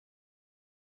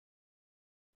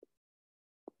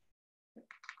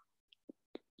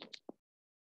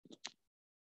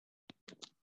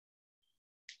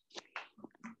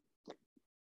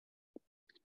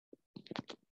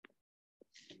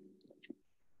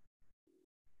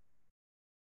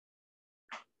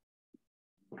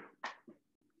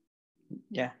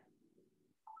Yeah.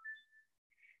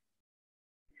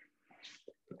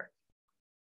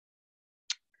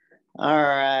 All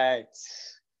right.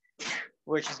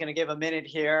 We're just going to give a minute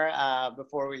here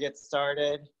before we get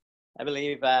started. I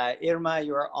believe, Irma,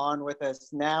 you are on with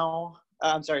us now.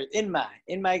 I'm sorry, Inma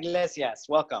Iglesias.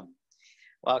 Welcome.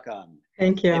 Welcome.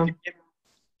 Thank you.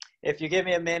 If you give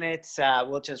me a minute,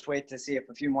 we'll just wait to see if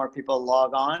a few more people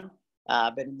log on.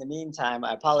 But in the meantime,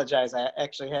 I apologize. I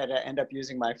actually had to end up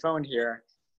using my phone here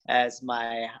as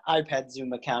my iPad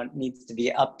Zoom account needs to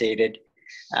be updated.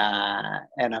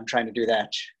 And I'm trying to do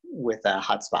that with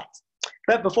hotspots.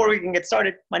 But before we can get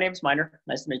started, my name's Miner.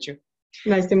 Nice to meet you.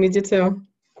 Nice to meet you too.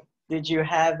 Did you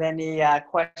have any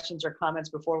questions or comments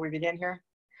before we begin here?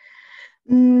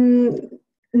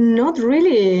 Not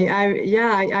really.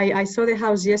 I saw the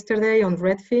house yesterday on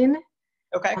Redfin.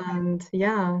 Okay. And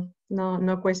yeah,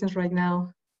 no questions right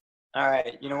now. All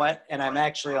right. You know what? And I'm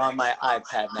actually on my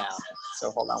iPad now.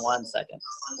 So hold on one second.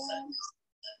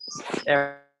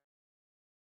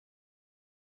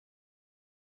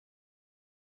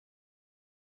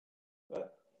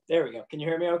 There we go. Can you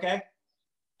hear me okay?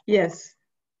 Yes.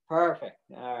 Perfect.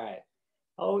 All right.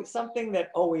 Oh, something that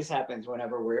always happens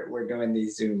whenever we're doing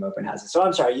these Zoom open houses. So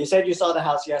I'm sorry, you said you saw the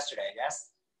house yesterday,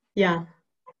 yes? Yeah.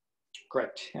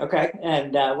 Great. Okay.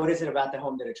 And what is it about the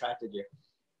home that attracted you?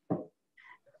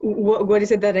 What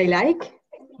is it that I like?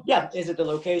 Yeah. Is it the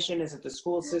location? Is it the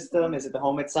school system? Is it the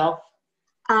home itself?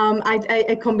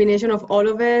 A combination of all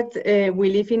of it.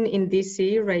 We live in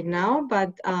DC right now,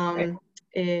 but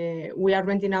we are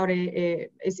renting out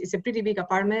it's a pretty big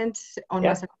apartment on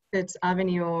Massachusetts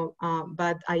Avenue,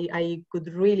 but I could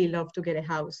really love to get a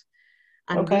house.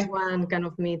 And this one kind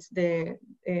of meets the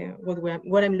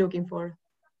what I'm looking for.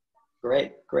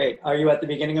 Great, great. Are you at the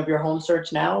beginning of your home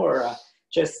search now, or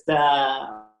just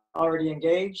already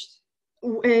engaged?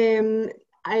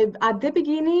 At the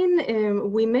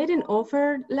beginning, we made an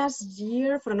offer last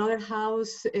year for another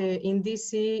house in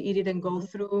DC. It didn't go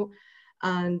through,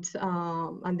 and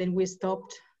then we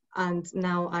stopped. And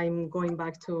now I'm going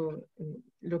back to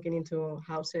looking into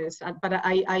houses. But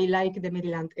I like the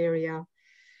Maryland area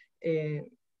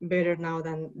better now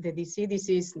than the DC.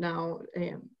 DC is now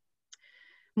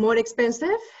more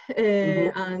expensive,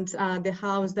 and the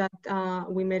house that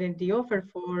we made the offer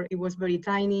for, it was very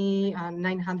tiny,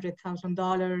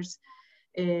 $900,000,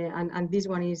 and this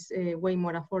one is way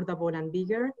more affordable and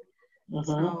bigger.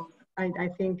 So I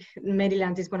think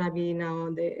Maryland is gonna be now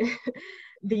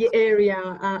the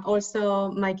area.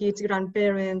 Also, my kids'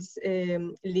 grandparents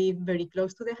live very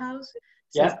close to the house,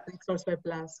 so it's also a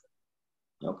plus.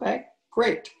 Okay.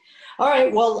 Great. All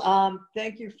right. Well,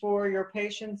 thank you for your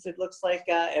patience. It looks like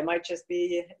it might just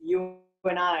be you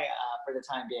and I for the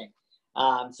time being.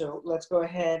 So let's go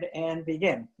ahead and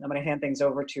begin. I'm going to hand things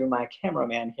over to my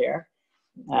cameraman here.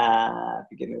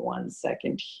 Give me 1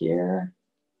 second here.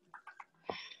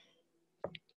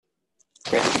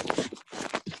 Great.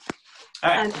 All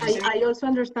right. And I also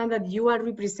understand that you are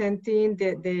representing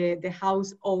the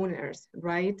house owners,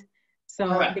 right?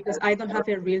 So because I don't have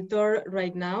a realtor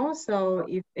right now, so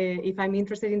if I'm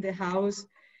interested in the house,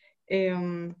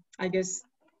 I guess,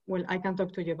 well, I can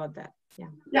talk to you about that. Yeah.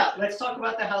 Yeah, let's talk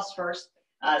about the house first.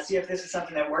 See if this is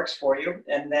something that works for you,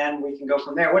 and then we can go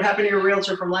from there. What happened to your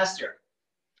realtor from last year?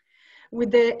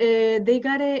 With they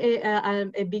got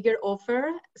a bigger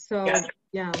offer, so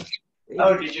yeah.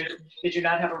 Oh, did you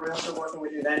not have a realtor working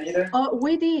with you then either? Oh,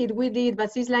 we did,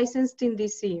 but she's licensed in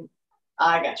DC.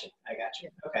 I got you.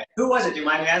 Okay. Who was it? Do you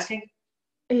mind me asking?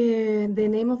 The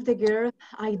name of the girl,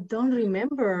 I don't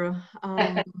remember.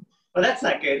 Well, that's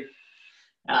not good.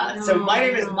 No, so my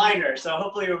name is Miner, so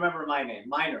hopefully you remember my name.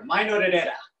 Miner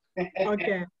Herrera.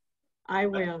 Okay, I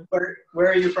will. Where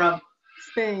are you from?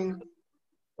 Spain.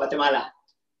 Guatemala.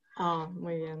 Oh,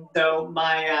 muy bien. So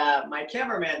my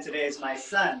cameraman today is my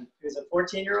son, who's a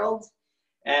 14-year-old.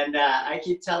 And I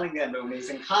keep telling him when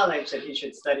he's in college that he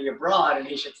should study abroad and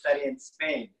he should study in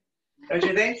Spain. Don't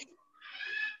you think?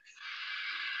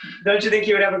 Don't you think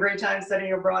he would have a great time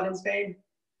studying abroad in Spain?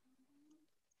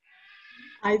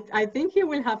 I think he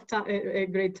will have a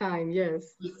great time,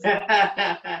 yes.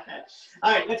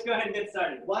 All right, let's go ahead and get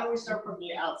started. Why don't we start from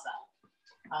the outside?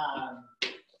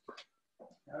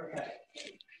 Okay.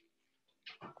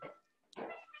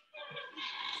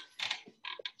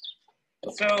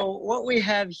 So what we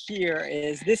have here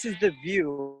is, this is the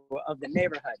view of the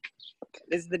neighborhood.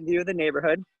 This is the view of the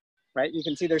neighborhood, right? You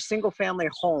can see there's single family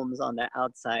homes on the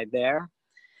outside there.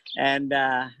 And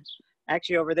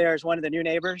actually over there is one of the new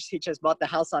neighbors. He just bought the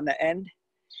house on the end.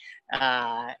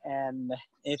 And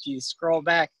if you scroll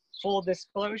back, full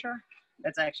disclosure,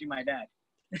 that's actually my dad.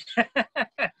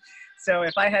 So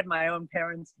if I had my own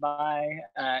parents buy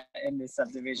in this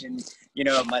subdivision, you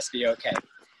know, it must be okay.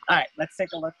 All right, let's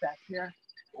take a look back here.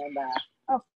 And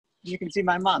oh, you can see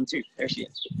my mom too. There she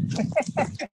is.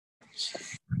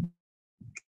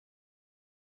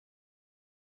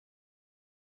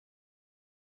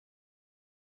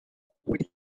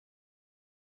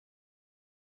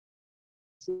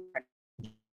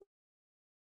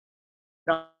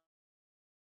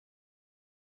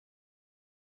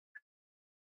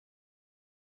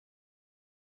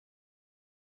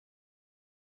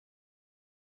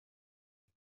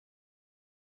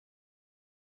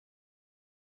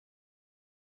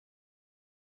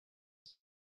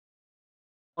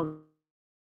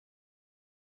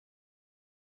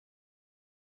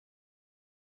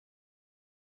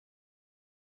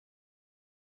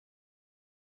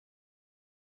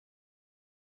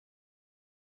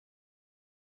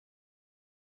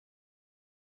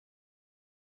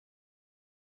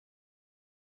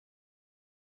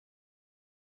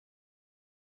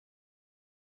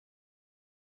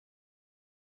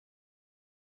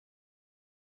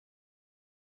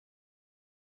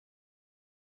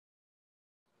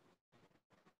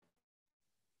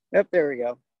 Yep, there we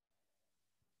go.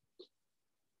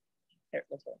 Here,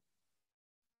 let's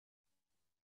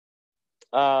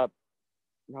go.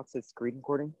 Not the screen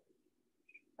recording.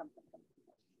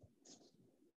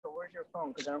 So where's your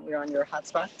phone? Because aren't we on your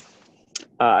hotspot?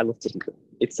 I left it.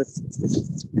 It's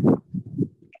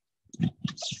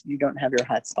You don't have your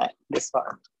hotspot this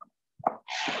far.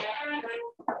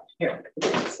 Here.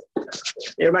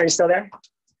 Everybody still there?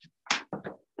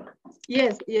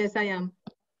 Yes, yes, I am.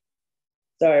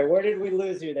 Sorry, where did we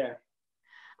lose you there?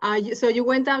 So you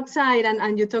went outside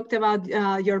and you talked about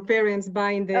your parents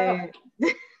buying the,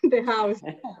 the house.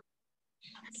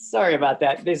 Sorry about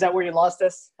that. Is that where you lost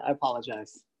us? I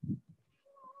apologize.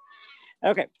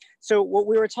 Okay, so what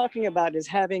we were talking about is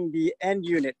having the end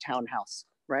unit townhouse,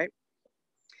 right?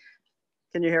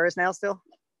 Can you hear us now still?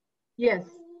 Yes.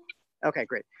 Okay,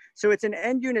 great. So it's an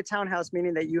end unit townhouse,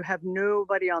 meaning that you have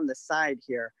nobody on the side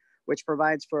here, which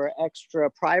provides for extra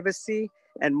privacy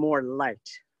and more light,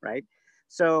 right?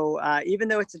 So even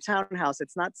though it's a townhouse,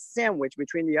 it's not sandwiched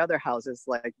between the other houses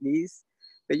like these,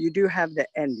 but you do have the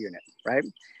end unit, right?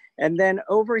 And then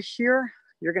over here,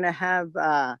 you're gonna have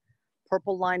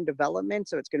Purple Line development,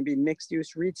 so it's gonna be mixed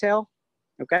use retail,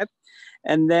 okay?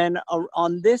 And then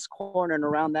on this corner and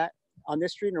around that, on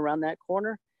this street and around that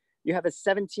corner, you have a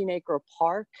 17-acre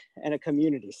park and a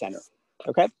community center,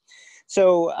 okay?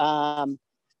 So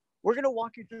we're gonna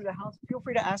walk you through the house. Feel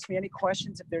free to ask me any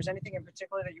questions. If there's anything in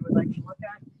particular that you would like to look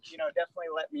at, you know, definitely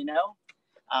let me know.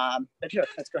 But here,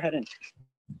 let's go ahead and.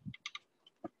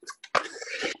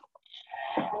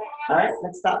 All right,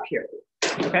 let's stop here.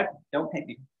 Okay, don't paint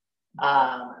me.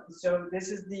 So this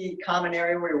is the common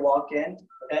area where you walk in.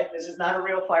 Okay, this is not a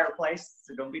real fireplace,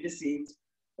 so don't be deceived.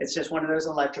 It's just one of those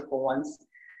electrical ones.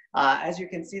 As you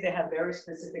can see, they have very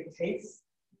specific tastes.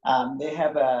 They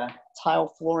have a tile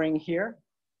flooring here.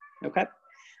 Okay.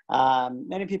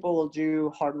 Many people will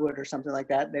do hardwood or something like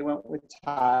that. They went with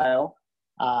tile.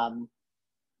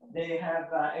 They have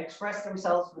expressed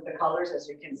themselves with the colors, as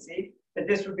you can see, that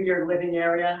this would be your living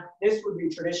area. This would be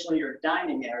traditionally your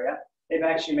dining area. They've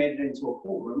actually made it into a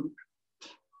pool room.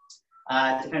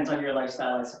 It depends on your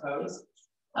lifestyle, I suppose.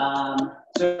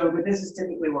 So, but this is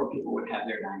typically where people would have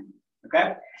their dining.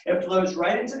 Okay. It flows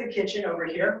right into the kitchen over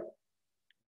here.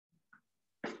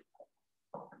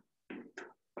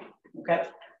 Okay,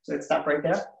 so let's stop right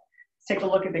there. Let's take a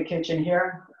look at the kitchen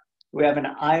here. We have an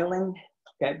island,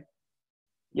 okay?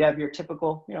 You have your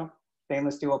typical, you know,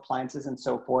 stainless steel appliances and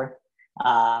so forth.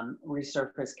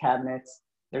 Resurfaced cabinets.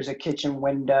 There's a kitchen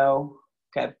window,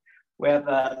 okay? We have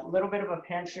a little bit of a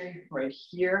pantry right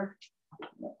here. I'm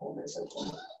gonna pull this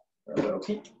open for a little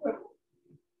peek.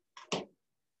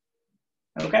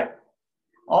 Okay.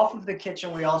 Off of the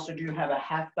kitchen, we also do have a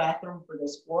half bathroom for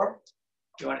this floor.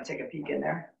 Do you want to take a peek in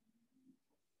there?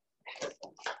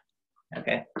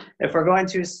 Okay. If we're going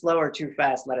too slow or too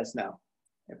fast, let us know.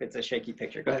 If it's a shaky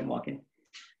picture, go ahead and walk in.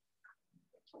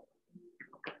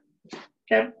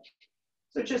 Okay.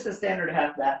 So just a standard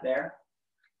half bath there.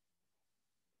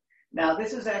 Now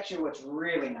this is actually what's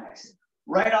really nice.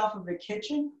 Right off of the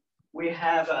kitchen, we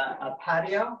have a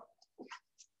patio.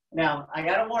 Now I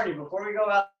gotta warn you, before we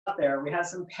go out there, we have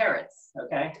some parrots,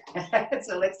 okay?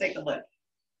 So let's take a look.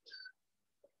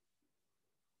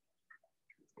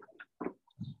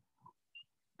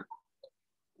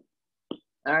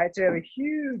 All right, so we have a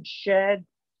huge shed,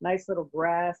 nice little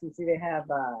grass. You see they have,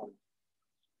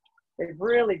 they've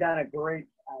really done a great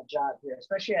job here,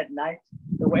 especially at night.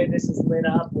 The way this is lit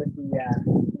up with the, I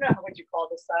don't know what you call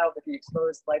this style, but the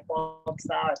exposed light bulb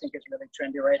style, I think it's really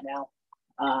trendy right now.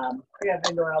 We have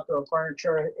indoor outdoor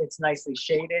furniture. It's nicely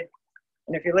shaded.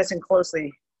 And if you listen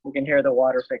closely, you can hear the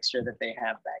water fixture that they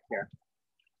have back here.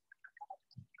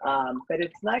 But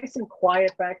it's nice and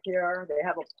quiet back here. They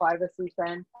have a privacy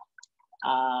fence.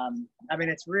 I mean,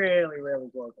 it's really, really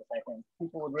gorgeous, I think.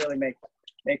 People would really make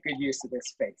good use of this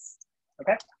space.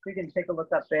 Okay, so you can take a look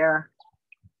up there.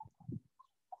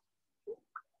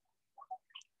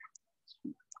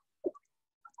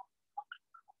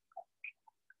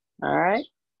 All right,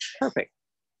 perfect.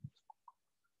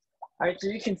 All right, so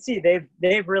you can see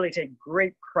they've really taken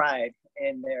great pride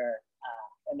in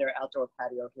their outdoor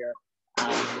patio here.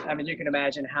 I mean, you can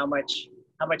imagine how much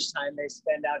time they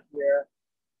spend out here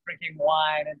drinking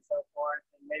wine and so forth,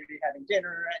 and maybe having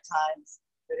dinner at times.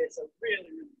 But it's a really,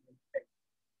 really good space.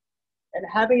 And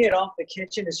having it off the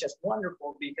kitchen is just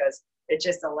wonderful because it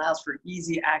just allows for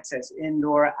easy access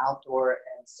indoor, outdoor,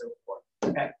 and so forth.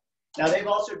 Okay. Now they've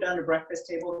also done a breakfast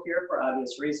table here for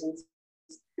obvious reasons.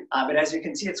 But as you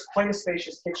can see, it's quite a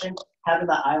spacious kitchen. Having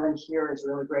the island here is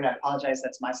really great. I apologize,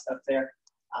 that's my stuff there.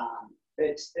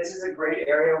 This is a great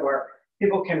area where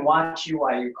people can watch you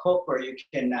while you cook, or you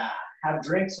can have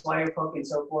drinks while you cook and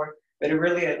so forth. But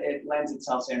it lends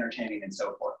itself to entertaining and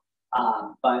so forth.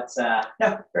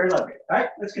 Yeah, very lovely. All right,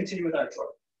 let's continue with our tour.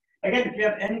 Again, if you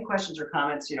have any questions or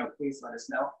comments, please let us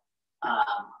know.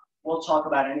 We'll talk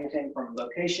about anything from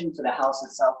location to the house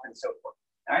itself and so forth.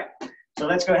 All right, so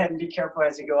let's go ahead and be careful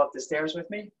as you go up the stairs with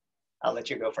me. I'll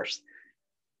let you go first.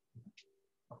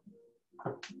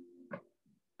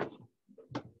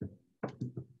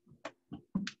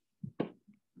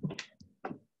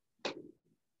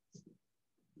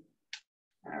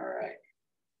 All right.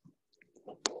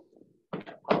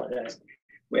 Apologize.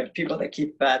 We have people that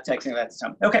keep texting about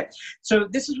stuff. Okay, so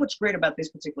this is what's great about this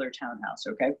particular townhouse,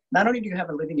 okay? Not only do you have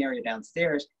a living area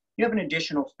downstairs, you have an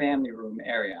additional family room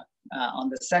area on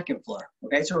the second floor,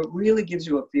 okay? So it really gives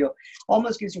you a feel,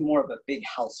 almost gives you more of a big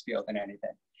house feel than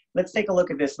anything. Let's take a look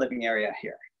at this living area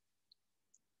here.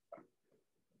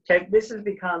 Okay, this has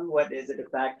become what is a de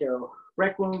facto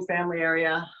rec room family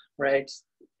area, right?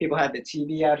 People have the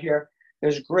TV out here.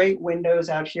 There's great windows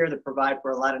out here that provide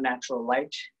for a lot of natural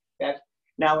light, okay?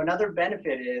 Now, another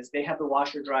benefit is they have the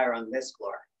washer dryer on this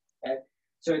floor, okay?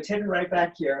 So it's hidden right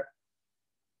back here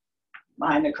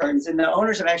behind the curtains. And the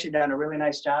owners have actually done a really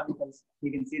nice job because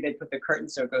you can see they put the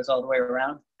curtains so it goes all the way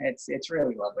around. It's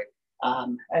really lovely.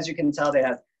 As you can tell, they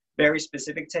have very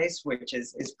specific tastes, which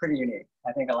is pretty unique.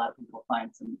 I think a lot of people find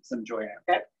some joy in it,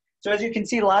 okay? So as you can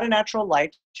see, a lot of natural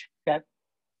light, okay?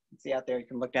 See out there, you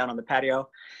can look down on the patio.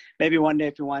 Maybe one day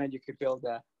if you wanted, you could build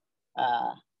a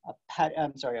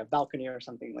balcony or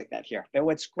something like that here. But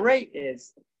what's great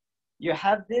is you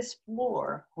have this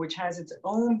floor, which has its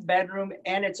own bedroom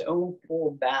and its own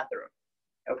full bathroom.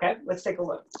 Okay, let's take a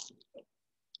look.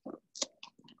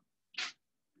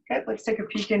 Okay, let's take a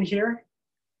peek in here.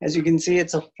 As you can see,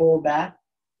 it's a full bath.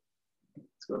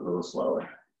 Let's go a little slower.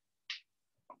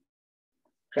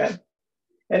 Okay.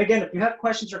 And again, if you have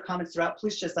questions or comments throughout,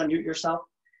 please just unmute yourself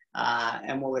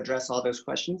and we'll address all those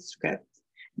questions, okay?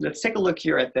 Let's take a look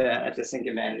here at the sink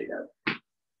and vanity though.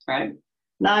 All right,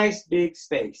 nice big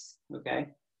space, okay?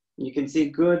 You can see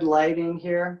good lighting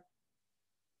here.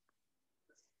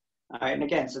 All right, and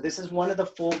again, so this is one of the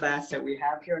full baths that we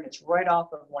have here, and it's right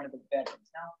off of one of the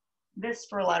bedrooms. Now, this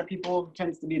for a lot of people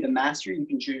tends to be the master. You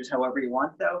can choose however you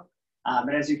want though.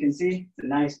 But as you can see, it's a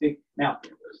nice big, now,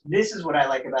 this is what I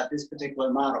like about this particular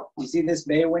model. You see this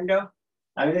bay window?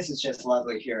 I mean, this is just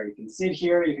lovely here. You can sit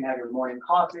here, you can have your morning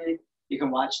coffee, you can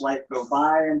watch life go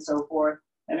by and so forth.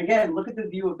 And again, look at the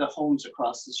view of the homes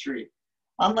across the street.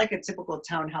 Unlike a typical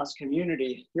townhouse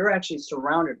community, you're actually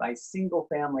surrounded by single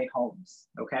family homes,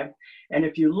 okay? And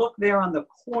if you look there on the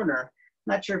corner,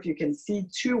 not sure if you can see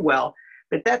too well,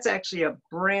 but that's actually a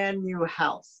brand new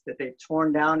house that they've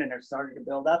torn down and are starting to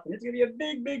build up. And it's gonna be a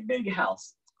big, big, big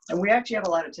house. And we actually have a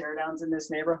lot of tear downs in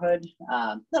this neighborhood.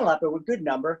 Not a lot, but a good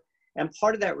number. And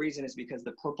part of that reason is because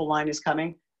the Purple Line is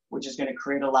coming, which is gonna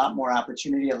create a lot more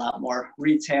opportunity, a lot more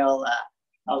retail,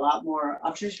 a lot more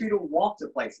options for you to walk to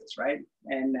places, right?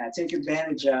 And take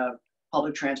advantage of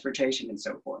public transportation and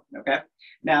so forth, okay?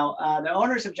 Now, the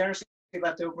owners have generously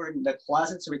left over in the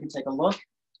closet so we can take a look.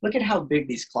 Look at how big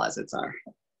these closets are.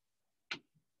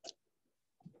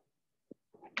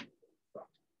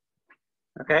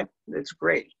 Okay, it's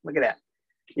great. Look at that.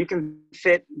 You can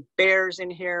fit bears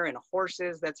in here and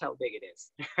horses. That's how big it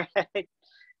is.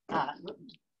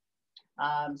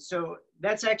 So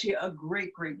that's actually a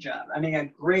great, great job. I mean, a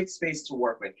great space to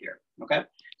work with here, okay?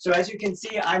 So as you can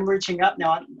see, I'm reaching up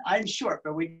now. I'm short,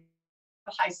 but we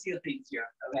have high ceilings here,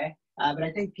 okay? But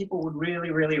I think people would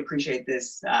really, really appreciate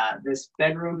this this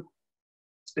bedroom,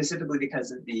 specifically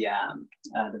because of the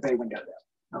bay window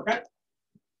there, okay?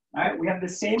 All right, we have the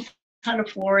same kind of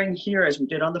flooring here as we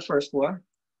did on the first floor.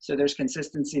 So there's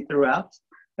consistency throughout.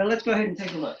 But let's go ahead and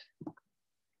take a look.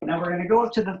 Now we're gonna go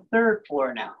up to the third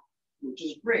floor now, which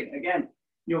is great. Again,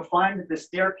 you'll find that the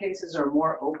staircases are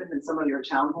more open than some of your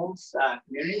townhomes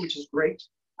community, which is great.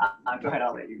 Go ahead,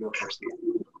 I'll let you go first.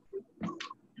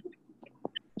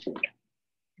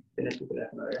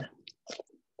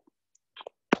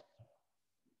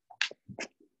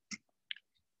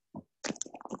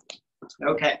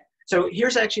 Okay, so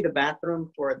here's actually the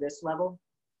bathroom for this level.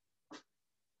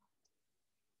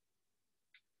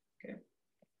 Okay.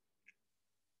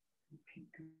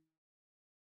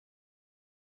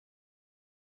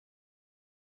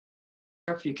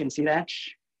 If you can see that.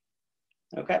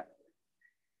 Okay.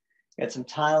 Got some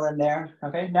tile in there.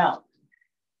 Okay, now,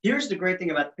 here's the great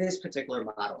thing about this particular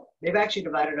model. They've actually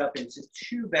divided up into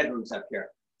 2 bedrooms up here.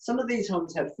 Some of these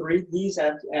homes have 3. These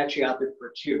have actually opted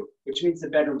for 2, which means the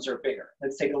bedrooms are bigger.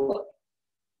 Let's take a look.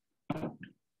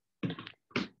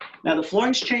 Now the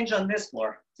flooring's changed on this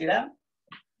floor. See that?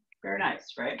 Very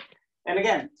nice, right? And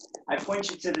again, I point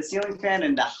you to the ceiling fan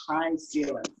and the high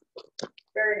ceiling.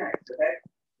 Very nice, okay?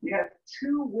 You have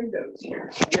 2 windows here.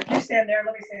 And if you stand there,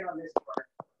 let me stand on this floor,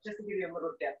 just to give you a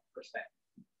little depth perspective.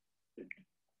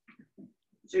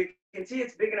 So you can see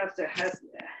it's big enough to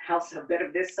house a bed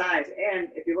of this size. And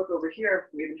if you look over here,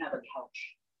 we even have a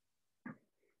couch.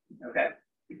 Okay.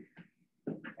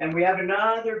 And we have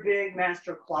another big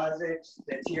master closet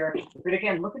that's here. But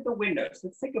again, look at the windows.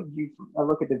 Let's take a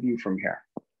look at the view from here.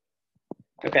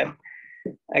 Okay.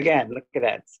 Again, look at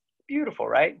that. It's beautiful,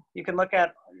 right? You can look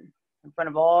at in front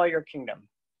of all your kingdom.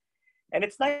 And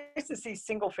it's nice to see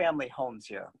single family homes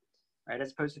here, right?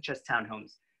 As opposed to just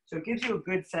townhomes. So it gives you a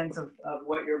good sense of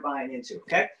what you're buying into,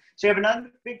 okay? So you have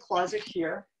another big closet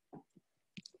here.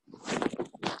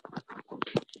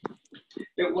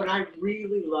 But what I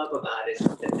really love about it is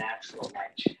the natural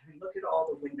light. I mean, look at all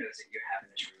the windows that you have in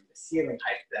this room, the ceiling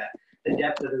height, the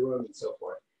depth of the room, and so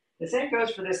forth. The same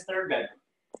goes for this third bedroom.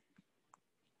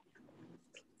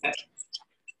 Okay.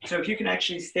 So if you can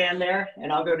actually stand there,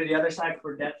 and I'll go to the other side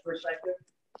for depth perspective.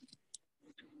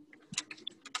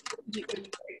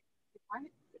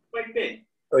 Quite big.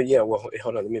 Oh yeah, well,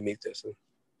 hold on, let me mute this.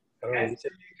 Okay, so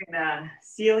you can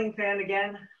ceiling fan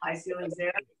again, high ceilings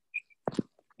there.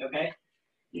 Okay,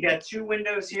 you got 2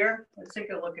 windows here. Let's take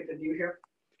a look at the view here.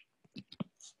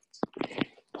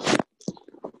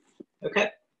 Okay,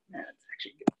 that's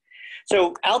actually good.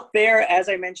 So out there, as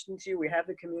I mentioned to you, we have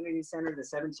the community center, the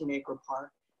 17-acre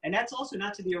park, and that's also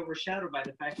not to be overshadowed by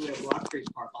the fact that we have Rock Creek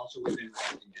Park also within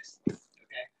driving distance.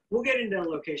 We'll get into the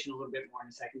location a little bit more in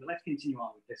a second, but let's continue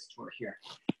on with this tour here.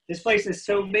 This place is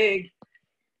so big,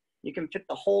 you can fit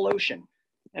the whole ocean.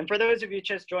 And for those of you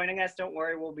just joining us, don't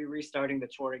worry, we'll be restarting the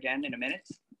tour again in a minute.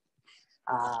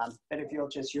 But if you'll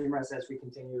just humor us as we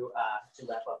continue to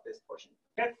wrap up this portion.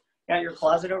 Okay, got your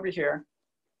closet over here.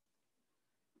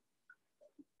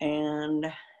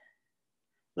 And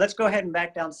let's go ahead and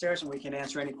back downstairs and we can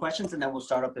answer any questions and then we'll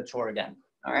start up the tour again,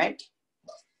 all right?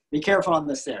 Be careful on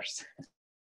the stairs.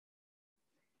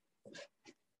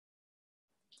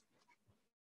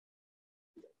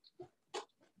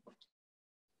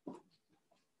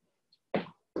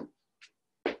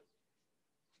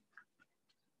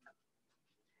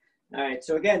 All right,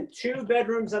 so again, 2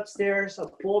 bedrooms upstairs, a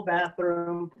full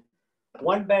bathroom,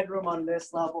 1 bedroom on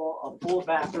this level, a full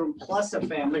bathroom plus a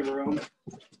family room,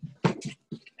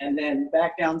 and then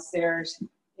back downstairs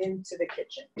into the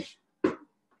kitchen.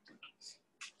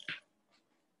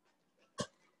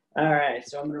 All right,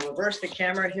 so I'm gonna reverse the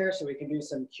camera here so we can do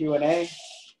some Q&A.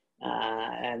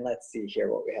 And let's see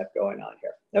here what we have going on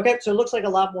here. Okay, so it looks like a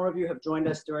lot more of you have joined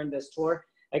us during this tour.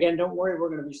 Again, don't worry, we're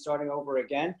gonna be starting over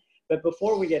again. But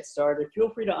before we get started, feel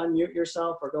free to unmute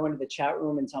yourself or go into the chat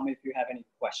room and tell me if you have any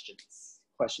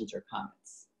questions or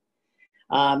comments.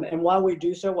 And while we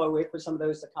do so, while we wait for some of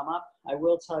those to come up, I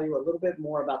will tell you a little bit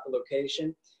more about the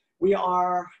location. We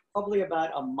are probably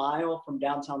about a mile from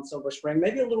downtown Silver Spring,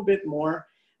 maybe a little bit more,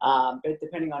 but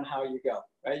depending on how you go,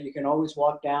 right? You can always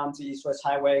walk down to East West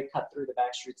Highway, cut through the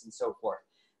back streets and so forth.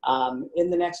 In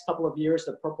the next couple of years,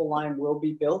 the Purple Line will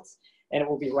be built and it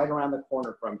will be right around the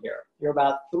corner from here. You're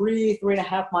about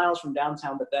 3.5 miles from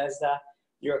downtown Bethesda.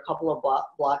 You're a couple of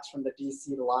blocks from the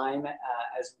DC line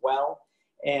as well.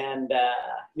 And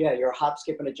yeah, you're a hop,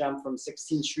 skip, and a jump from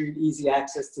 16th Street, easy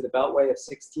access to the Beltway of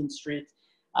 16th Street.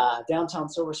 Downtown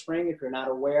Silver Spring, if you're not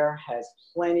aware, has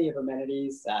plenty of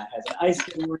amenities, has an ice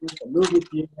skating rink, a movie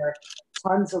theater,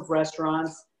 tons of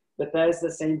restaurants. Bethesda,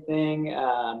 same thing,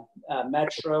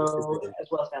 Metro, as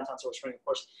well as Downtown Silver Spring, of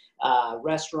course,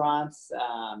 restaurants,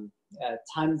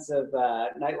 tons of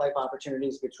nightlife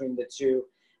opportunities between the two.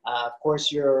 Of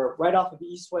course, you're right off of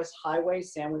East-West Highway,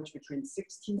 sandwiched between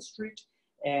 16th Street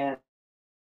and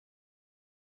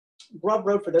Grub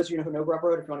Road. For those of you who know Grub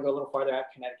Road, if you want to go a little farther out,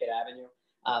 Connecticut Avenue.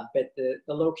 But the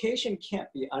location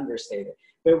can't be understated.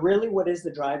 But really what is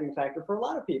the driving factor for a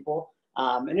lot of people,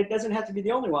 and it doesn't have to be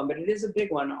the only one, but it is a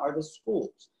big one, are the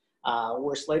schools.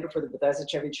 We're slated for the Bethesda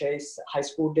Chevy Chase High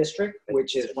School District,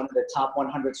 which is one of the top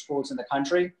 100 schools in the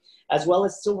country, as well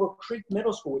as Silver Creek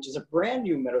Middle School, which is a brand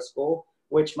new middle school,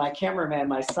 which my cameraman,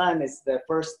 my son, is the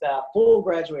first full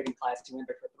graduating class. He went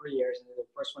there for 3 years, and they're the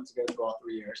first ones to go through all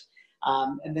 3 years.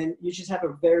 And then you just have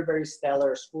a very, very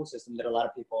stellar school system that a lot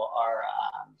of people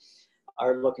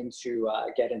are looking to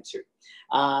get into.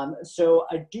 So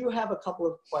I do have a couple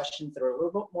of questions that are a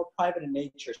little bit more private in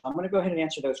nature. So I'm going to go ahead and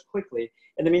answer those quickly.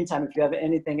 In the meantime, if you have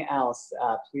anything else,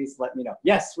 please let me know.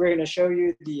 Yes, we're going to show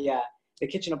you the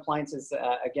kitchen appliances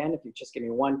again, if you just give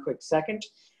me one quick second,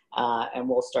 and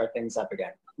we'll start things up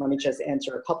again. Let me just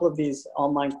answer a couple of these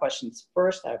online questions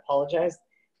first. I apologize.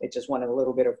 They just wanted a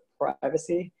little bit of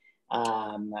privacy.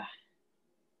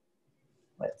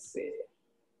 Let's see.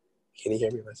 Can you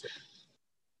hear me?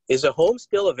 Is a home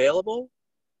still available?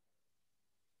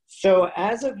 So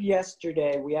as of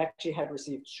yesterday, we actually had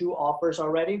received 2 offers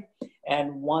already,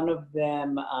 and one of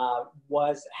them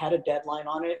had a deadline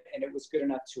on it, and it was good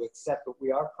enough to accept, but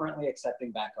we are currently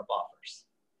accepting backup offers.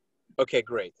 Okay,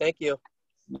 great. Thank you.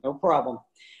 No problem.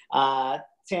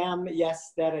 Tam,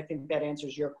 yes, I think that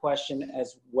answers your question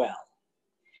as well.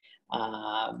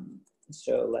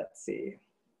 So let's see.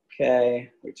 Okay,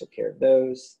 we took care of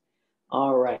those.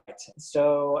 All right,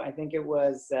 so I think it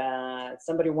was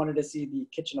somebody wanted to see the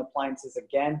kitchen appliances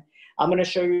again. I'm going to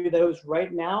show you those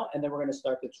right now, and then we're going to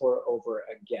start the tour over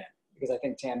again, because I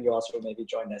think, Tam, you also maybe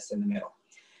joined us in the middle.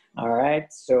 All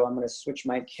right, so I'm going to switch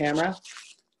my camera.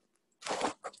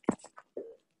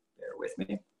 Bear with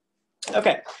me.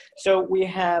 Okay, so we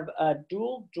have a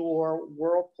dual door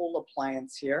Whirlpool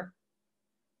appliance here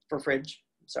for fridge,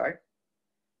 sorry.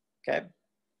 Okay.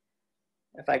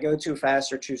 If I go too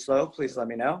fast or too slow, please let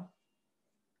me know.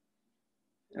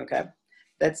 Okay,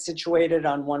 that's situated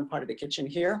on one part of the kitchen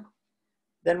here.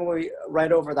 Then we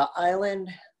right over the island.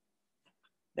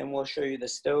 Then we'll show you the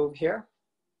stove here.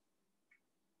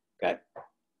 Okay.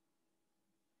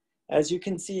 As you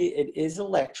can see, it is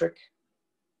electric.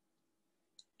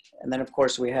 And then of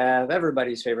course we have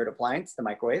everybody's favorite appliance, the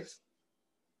microwave.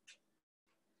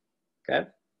 Okay.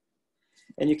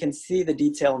 And you can see the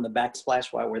detail in the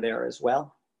backsplash while we're there as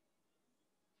well.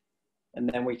 And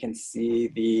then we can see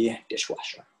the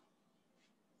dishwasher.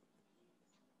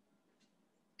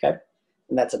 Okay,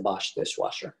 and that's a Bosch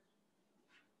dishwasher.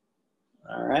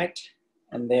 All right,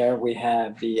 and there we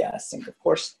have the sink, of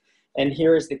course. And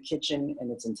here is the kitchen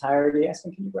in its entirety.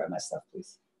 Aston, can you grab my stuff,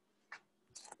 please?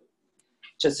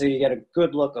 Just so you get a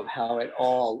good look of how it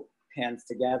all pans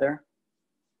together.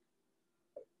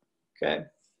 Okay.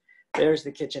 There's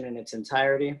the kitchen in its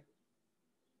entirety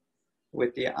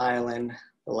with the island,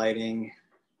 the lighting.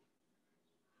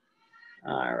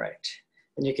 All right.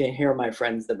 And you can hear my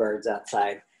friends, the birds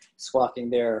outside, squawking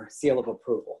their seal of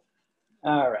approval.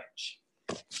 All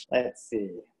right. Let's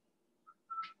see.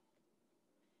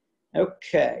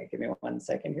 Okay. Give me 1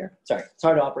 second here. Sorry. It's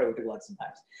hard to operate with the gloves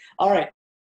sometimes. All right.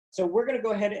 So we're going to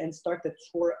go ahead and start the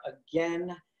tour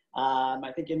again.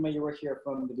 I think, Inma, you were here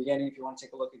from the beginning. If you want to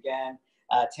take a look again.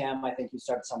 Tam, I think you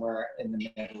started somewhere in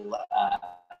the middle.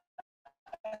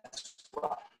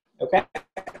 Okay.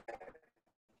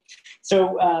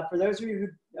 So for those of you who,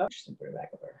 just put it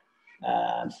back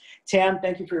over. Tam,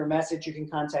 thank you for your message. You can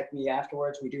contact me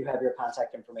afterwards. We do have your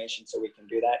contact information, so we can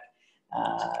do that.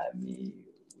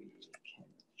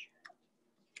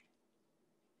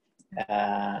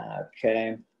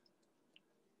 Okay.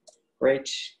 Great.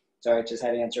 Sorry, I just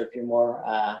had to answer a few more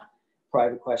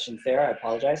private questions there. I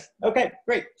apologize. Okay,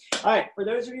 great. All right, for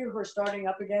those of you who are starting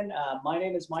up again, my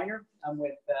name is Miner. I'm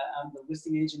the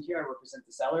listing agent here. I represent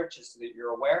the seller, just so that you're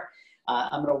aware.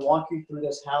 I'm going to walk you through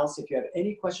this house. If you have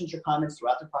any questions or comments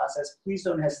throughout the process, please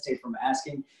don't hesitate from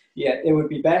asking. Yeah, it would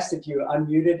be best if you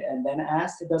unmuted and then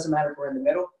asked. It doesn't matter if we're in the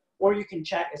middle, or you can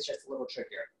chat. It's just a little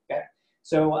trickier. Okay.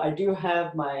 So I do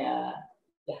have my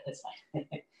yeah, that's fine.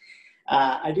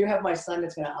 I do have my son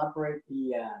that's going to operate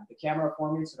the camera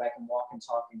for me so that I can walk and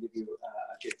talk and give you of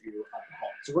the home.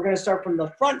 So we're going to start from the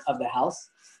front of the house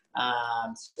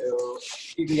so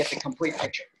you can get the complete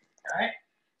picture. All right.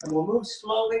 And we'll move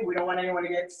slowly. We don't want anyone to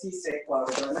get seasick while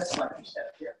we're doing this one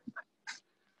step here.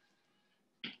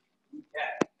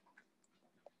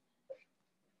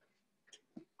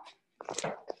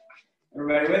 Okay.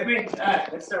 Everybody with me? All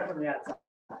right, let's start from the outside.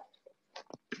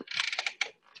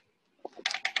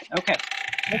 Okay,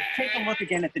 let's take a look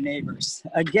again at the neighbors.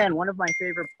 Again, one of my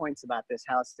favorite points about this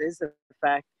house is the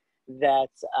fact that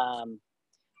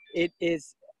it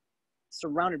is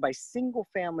surrounded by single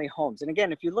family homes. And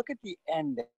again, if you look at the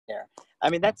end there, I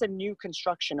mean, that's a new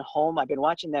construction home. I've been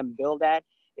watching them build that.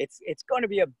 It's going to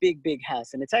be a big, big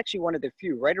house. And it's actually one of the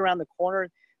few. Right around the corner,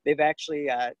 they've actually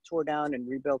tore down and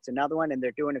rebuilt another one, and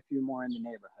they're doing a few more in the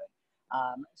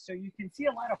neighborhood. So you can see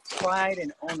a lot of pride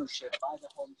and ownership by the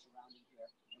homes surrounding here,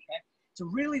 okay? It's a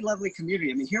really lovely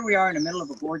community. I mean, here we are in the middle of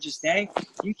a gorgeous day.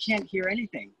 You can't hear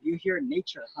anything. You hear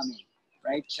nature humming.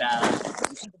 Right? This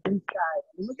is the blue sky.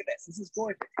 I mean, look at this. This is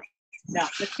gorgeous. Now,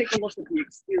 let's take a look at the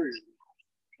exterior.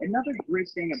 Another great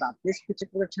thing about this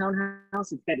particular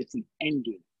townhouse is that it's an end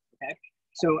unit. Okay?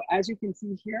 So as you can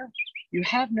see here, you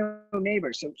have no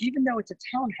neighbors. So even though it's a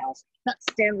townhouse, it's not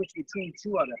sandwiched between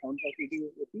two other homes like we do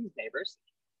with these neighbors,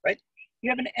 right? You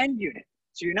have an end unit.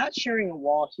 So you're not sharing a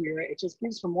wall here. It just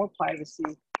gives for more privacy,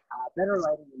 better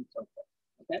lighting, and so forth.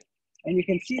 Okay? And you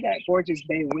can see that gorgeous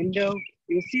bay window.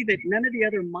 You'll see that none of the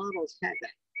other models had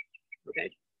that, okay?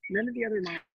 None of the other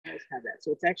models have that.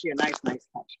 So it's actually a nice touch.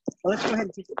 Well, let's go ahead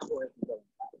and take a tour.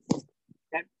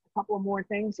 Okay? A couple of more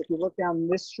things. If you look down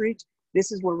this street,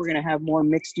 this is where we're gonna have more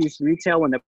mixed use retail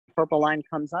when the purple line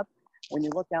comes up. When you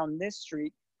look down this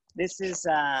street, this is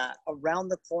around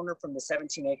the corner from the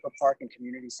 17-acre park and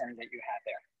community center that you have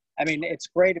there. I mean, it's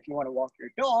great if you wanna walk your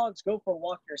dogs, go for a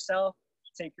walk yourself.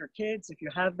 Take your kids if you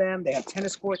have them. They have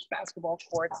tennis courts, basketball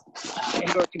courts,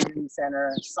 indoor community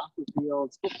center, soccer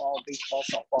fields, football, baseball,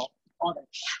 softball, all that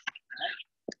stuff.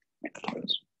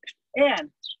 Right? And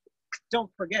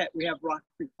don't forget, we have Rock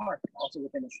Creek Park also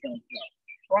within a stone's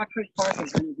throw. Rock Creek Park,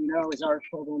 as many of you know, is our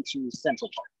equivalent to Central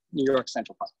Park, New York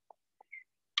Central Park.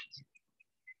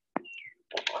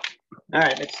 All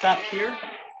right, let's stop here.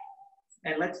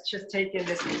 And let's just take in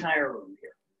this entire room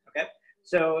here, okay?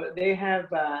 So they have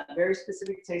very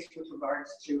specific taste with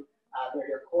regards to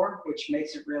their decor, which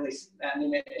makes it really, I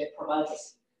mean, it provides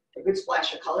us a good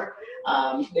splash of color.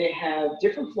 They have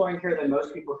different flooring here than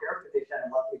most people here, but they've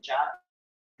done a lovely job,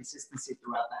 consistency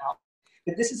throughout the house.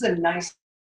 But this is a nice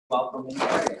welcoming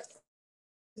area.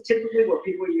 Typically what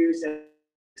people use in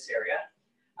this area,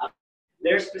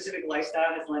 their specific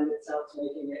lifestyle has lent itself to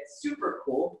making it super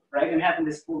cool, right? And having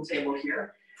this pool table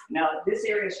here. Now, this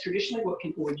area is traditionally what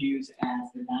people would use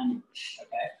as the dining room,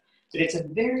 okay? But it's a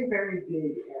very, very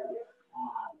big area.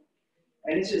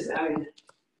 And it's just, I mean,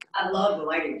 I love the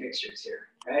lighting fixtures here,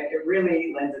 right? It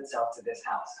really lends itself to this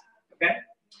house, okay?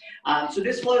 So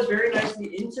this flows very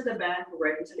nicely into the back,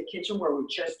 right into the kitchen where we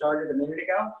just started a minute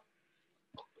ago.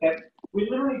 Okay? We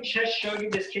literally just showed you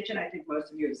this kitchen. I think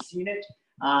most of you have seen it.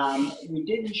 We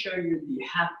didn't show you the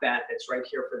half bath that's right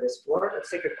here for this floor. Let's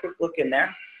take a quick look in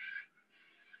there.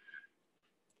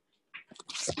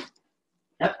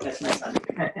 Yep, that's my son.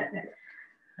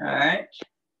 All right.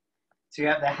 So you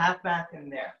have the half bath in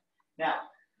there. Now,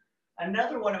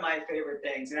 another one of my favorite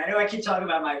things, and I know I keep talking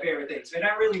about my favorite things, but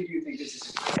I really do think this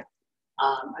is great.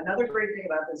 Another great thing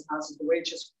about this house is the way it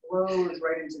just flows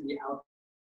right into the outdoor.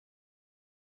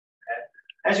 Okay.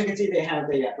 As you can see, they have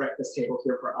a breakfast table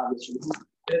here for obvious reasons.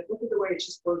 But look at the way it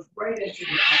just flows right into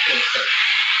the outdoor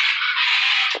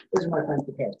space. These are my friends,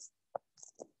 the kids.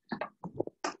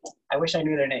 I wish I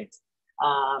knew their names.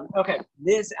 Okay,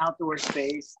 this outdoor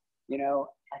space, you know,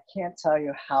 I can't tell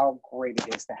you how great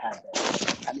it is to have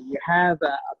this. I mean, you have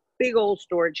a big old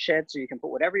storage shed, so you can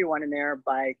put whatever you want in there,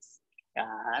 bikes.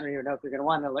 I don't even know if you're gonna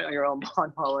want your own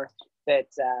lawnmower, but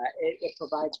it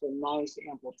provides for nice,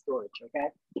 ample storage, okay?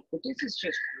 But this is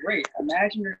just great.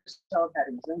 Imagine yourself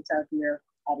having drinks out here,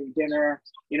 having dinner,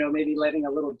 you know, maybe letting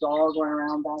a little dog run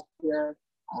around back here.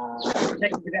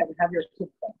 Technically, have your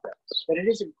kids back there. But it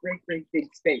is a great, great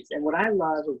big space. And what I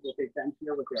love is what they've done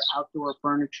here with their outdoor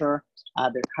furniture,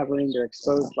 their covering, their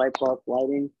exposed light bulb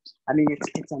lighting. I mean,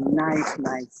 it's a nice,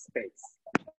 nice space.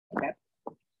 Okay.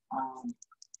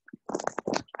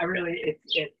 I really,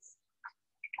 it's,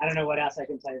 I don't know what else I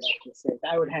can tell you about this space.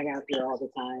 I would hang out here all the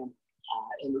time.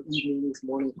 In the evenings,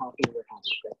 morning coffee, we're having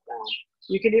it.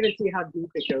 You can even see how deep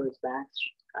it goes back.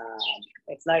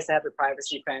 It's nice to have the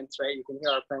privacy fence, right? You can hear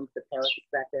our friends, the parrots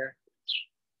back there.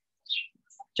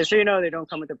 Just so you know, they don't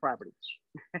come with the property.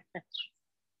 All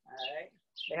right.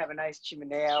 They have a nice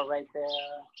chimenea right there.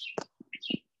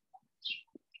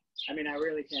 I mean, I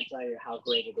really can't tell you how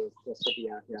great it is just to be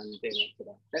out here on the day like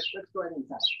today. Let's go ahead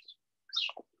inside.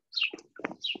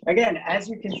 Again, as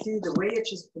you can see, the way it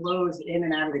just flows in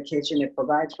and out of the kitchen, it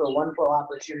provides for a wonderful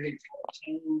opportunity to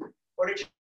entertain or to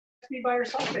just be by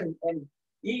yourself and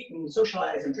eat and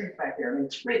socialize and drink back there. I mean,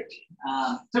 it's great.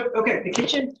 Okay, the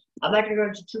kitchen, I'm not going to go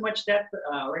into too much depth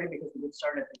already because we did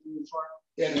start at the food floor.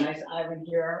 We have a nice island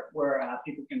here where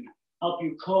people can help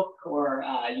you cook or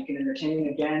you can entertain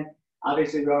again.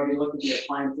 Obviously, we already looked at the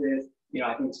appliances. You know,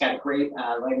 I think it's got a great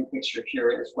lighting fixture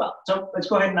here as well. So let's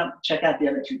go ahead and check out the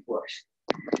other two floors.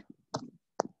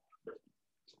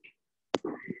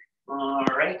 All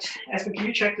right, Espen, can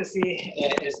you check to see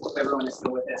if everyone is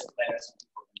still with us?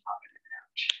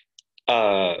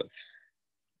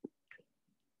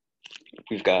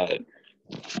 We've got. Okay,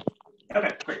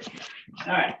 great.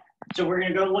 All right, so we're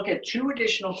gonna go look at 2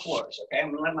 additional floors. Okay,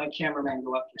 I'm gonna let my cameraman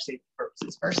go up for safety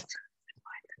purposes first.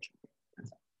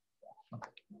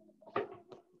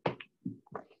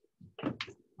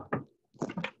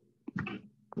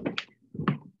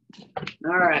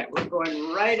 All right, we're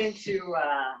going right into,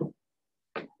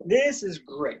 this is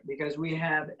great because we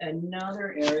have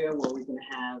another area where we can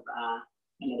have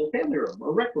another family room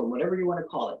or rec room, whatever you want to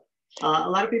call it. A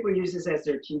lot of people use this as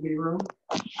their TV room,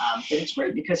 but it's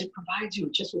great because it provides you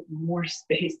just with more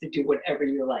space to do whatever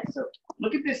you like. So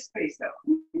look at this space though,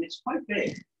 it's quite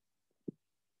big.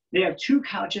 They have 2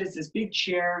 couches, this big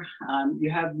chair. You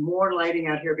have more lighting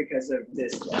out here because of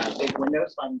this big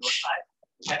windows on the north side.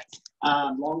 Okay.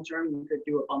 Long term, you could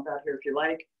do a bump out here if you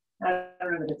like. I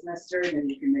don't know if it's necessary, then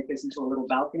you can make this into a little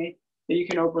balcony. Then you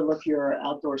can overlook your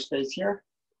outdoor space here.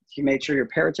 You make sure your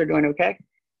parrots are doing okay.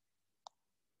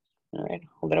 All right,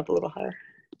 hold it up a little higher.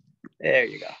 There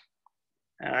you go.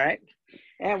 All right.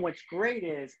 And what's great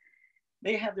is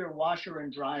they have their washer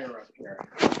and dryer up here.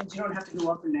 Since you don't have to go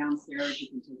up and down stairs, you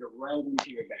can take it right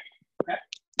into your bed. Okay.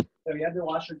 So you have the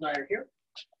washer and dryer here.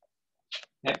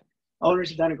 Okay. Owners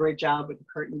have done a great job with the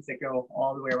curtains that go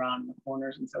all the way around the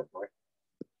corners and so forth.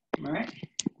 All right.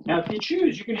 Now, if you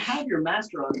choose, you can have your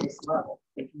master on this level.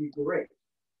 It can be great.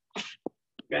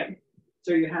 Okay.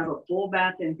 So you have a full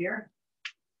bath in here.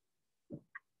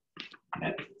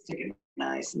 Okay. Let's take it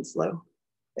nice and slow.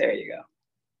 There you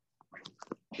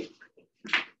go.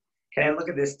 Okay. Look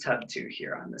at this tub too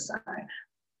here on the side.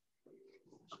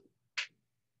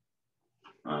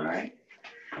 All right.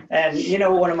 And you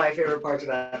know, one of my favorite parts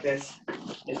about this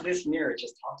is this mirror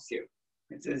just talks to you.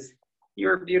 It says,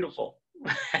 "You're beautiful."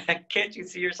 Can't you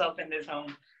see yourself in this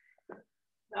home?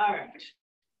 All right.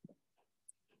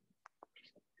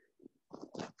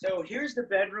 So here's the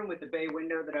bedroom with the bay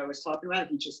window that I was talking about.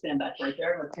 If you just stand back right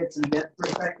there, let's get some depth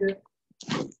perspective.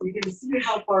 You can see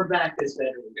how far back this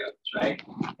bedroom goes, right?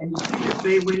 And you see this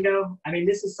bay window. I mean,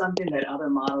 this is something that other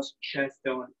models just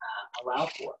don't allow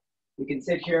for. You can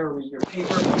sit here, read your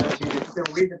paper, you can still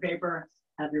read the paper,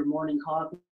 have your morning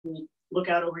coffee, look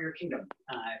out over your kingdom.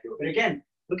 But again,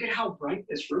 look at how bright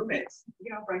this room is. Look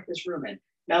at how bright this room is.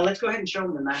 Now let's go ahead and show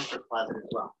them the master closet as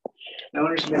well. Now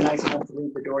owners have been nice enough to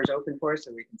leave the doors open for us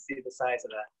so we can see the size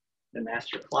of the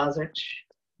master closet.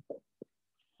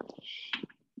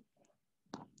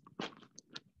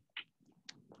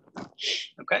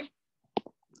 Okay,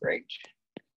 great.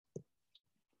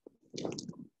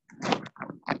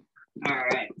 All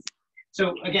right.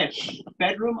 So again,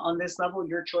 bedroom on this level,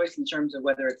 your choice in terms of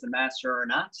whether it's a master or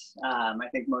not. I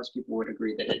think most people would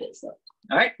agree that it is though.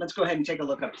 All right, let's go ahead and take a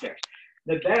look upstairs.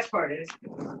 The best part is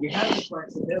you have the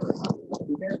flexibility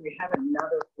because we have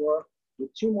another floor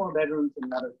with 2 more bedrooms and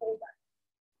another full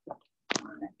bath.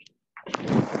 All right.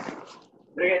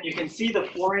 But again, you can see the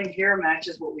flooring here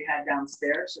matches what we had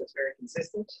downstairs, so it's very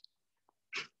consistent.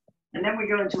 And then we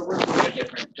go into a little bit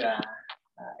different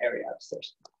area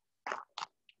upstairs.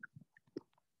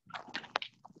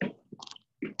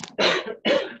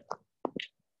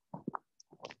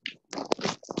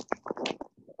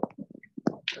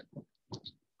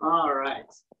 All right.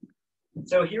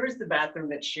 So here is the bathroom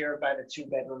that's shared by the 2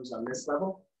 bedrooms on this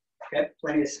level. Okay,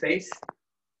 plenty of space.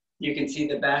 You can see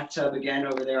the bathtub again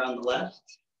over there on the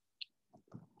left.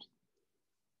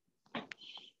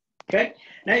 Okay,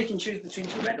 now you can choose between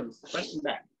 2 bedrooms, front and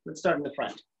back. Let's start in the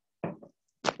front.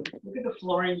 Look at the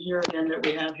flooring here again that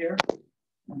we have here.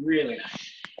 Really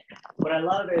nice. What I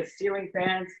love is ceiling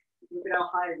fans. Look at how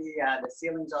high the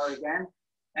ceilings are again.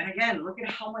 And again, look at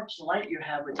how much light you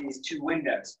have with these 2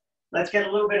 windows. Let's get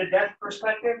a little bit of depth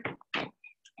perspective. Okay,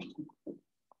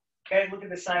 look at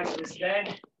the size of this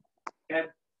bed. Okay,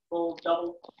 full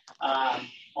double.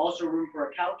 Also room for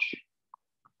a couch.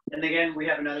 And again, we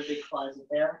have another big closet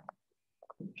there.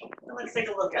 And let's take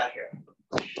a look out here.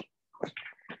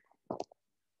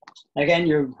 Again,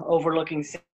 you're overlooking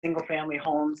single family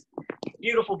homes,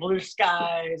 beautiful blue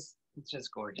skies. It's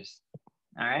just gorgeous.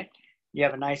 All right. You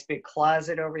have a nice big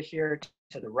closet over here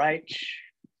to the right.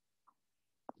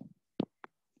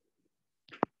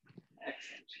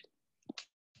 Excellent.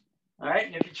 All right,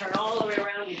 and if you turn all the way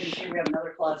around, you can see we have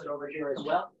another closet over here as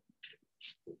well.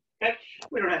 Okay,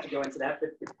 we don't have to go into that,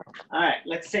 but all right,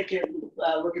 let's take a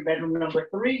look at bedroom number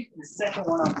 3, the second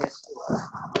one on this floor.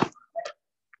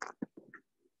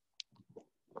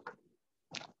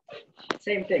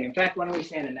 Same thing. In fact, why don't we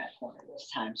stand in that corner this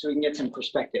time so we can get some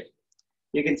perspective.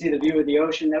 You can see the view of the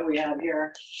ocean that we have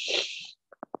here.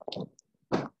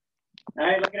 All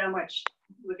right, look at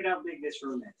how big this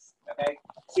room is, okay?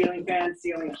 Ceiling fan,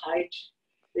 ceiling height,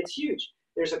 it's huge.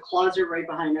 There's a closet right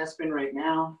behind Espen right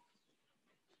now.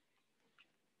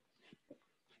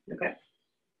 Okay.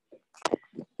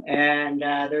 And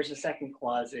there's a second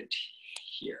closet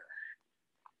here.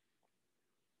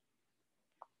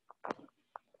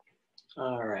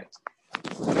 All right.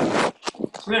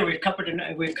 Good. We've covered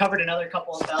another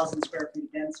couple of thousand square feet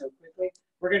again so quickly.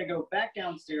 We're going to go back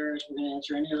downstairs. We're going to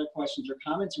answer any other questions or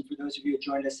comments. And for those of you who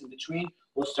joined us in between,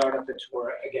 we'll start up the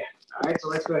tour again. All right. So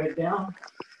let's go ahead down.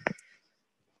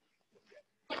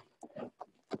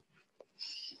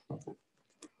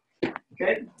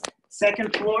 Okay.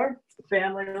 Second floor,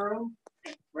 family room,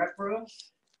 rec room,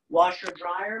 washer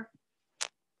dryer,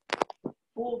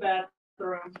 full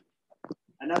bathroom,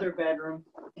 another bedroom,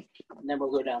 and then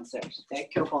we'll go downstairs. Okay,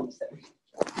 careful on the stairs.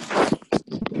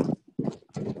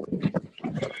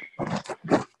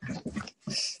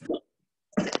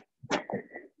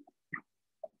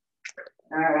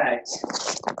 All right,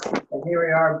 and here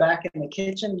we are back in the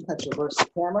kitchen. Let's reverse the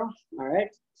camera. All right,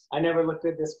 I never looked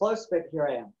good this close, but here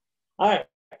I am. All right,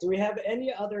 do we have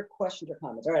any other questions or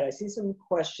comments? All right, I see some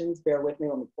questions. Bear with me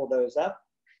when we pull those up.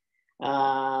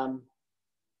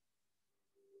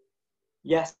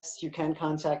 Yes, you can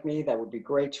contact me. That would be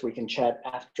great. We can chat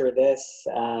after this.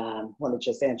 Let me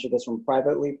just answer this one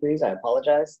privately, please. I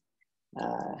apologize.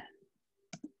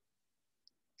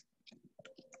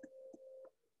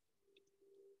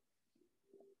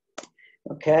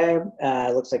 Okay,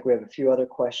 looks like we have a few other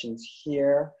questions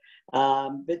here.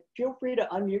 But feel free to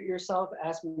unmute yourself,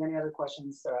 ask me any other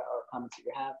questions or comments that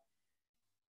you have.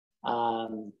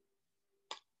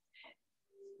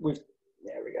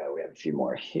 There we go. We have a few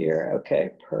more here. Okay,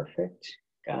 perfect.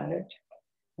 Got it.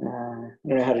 I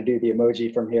don't know how to do the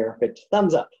emoji from here, but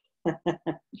thumbs up.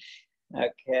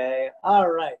 Okay. All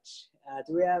right.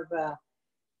 Do we have?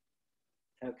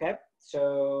 Okay.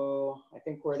 So I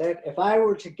think we're there. If I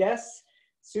were to guess,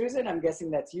 Susan, I'm guessing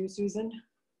that's you, Susan.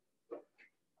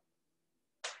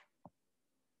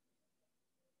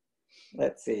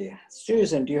 Let's see.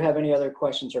 Susan, do you have any other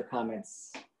questions or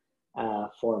comments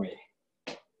for me?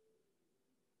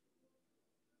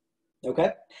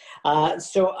 Okay,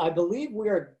 so I believe we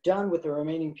are done with the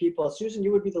remaining people. Susan,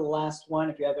 you would be the last one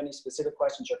if you have any specific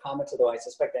questions or comments, although I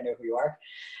suspect I know who you are.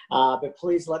 But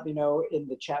please let me know in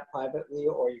the chat privately,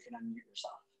 or you can unmute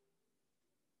yourself.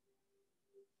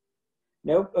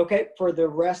 Nope, okay, for the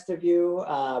rest of you,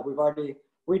 we've already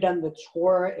redone the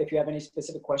tour. If you have any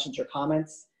specific questions or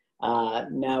comments,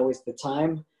 now is the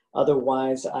time.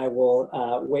 Otherwise, I will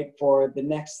wait for the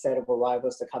next set of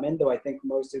arrivals to come in, though I think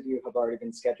most of you have already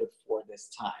been scheduled for this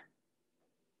time.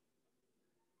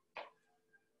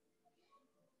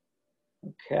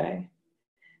 Okay.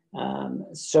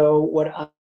 So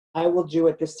what I will do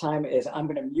at this time is I'm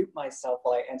going to mute myself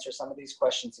while I answer some of these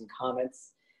questions and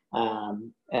comments.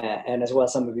 And as well,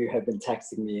 some of you have been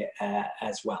texting me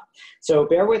as well. So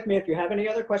bear with me. If you have any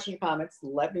other questions or comments,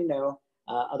 let me know.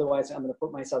 Otherwise, I'm going to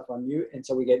put myself on mute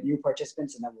until we get new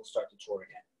participants, and then we'll start the tour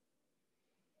again.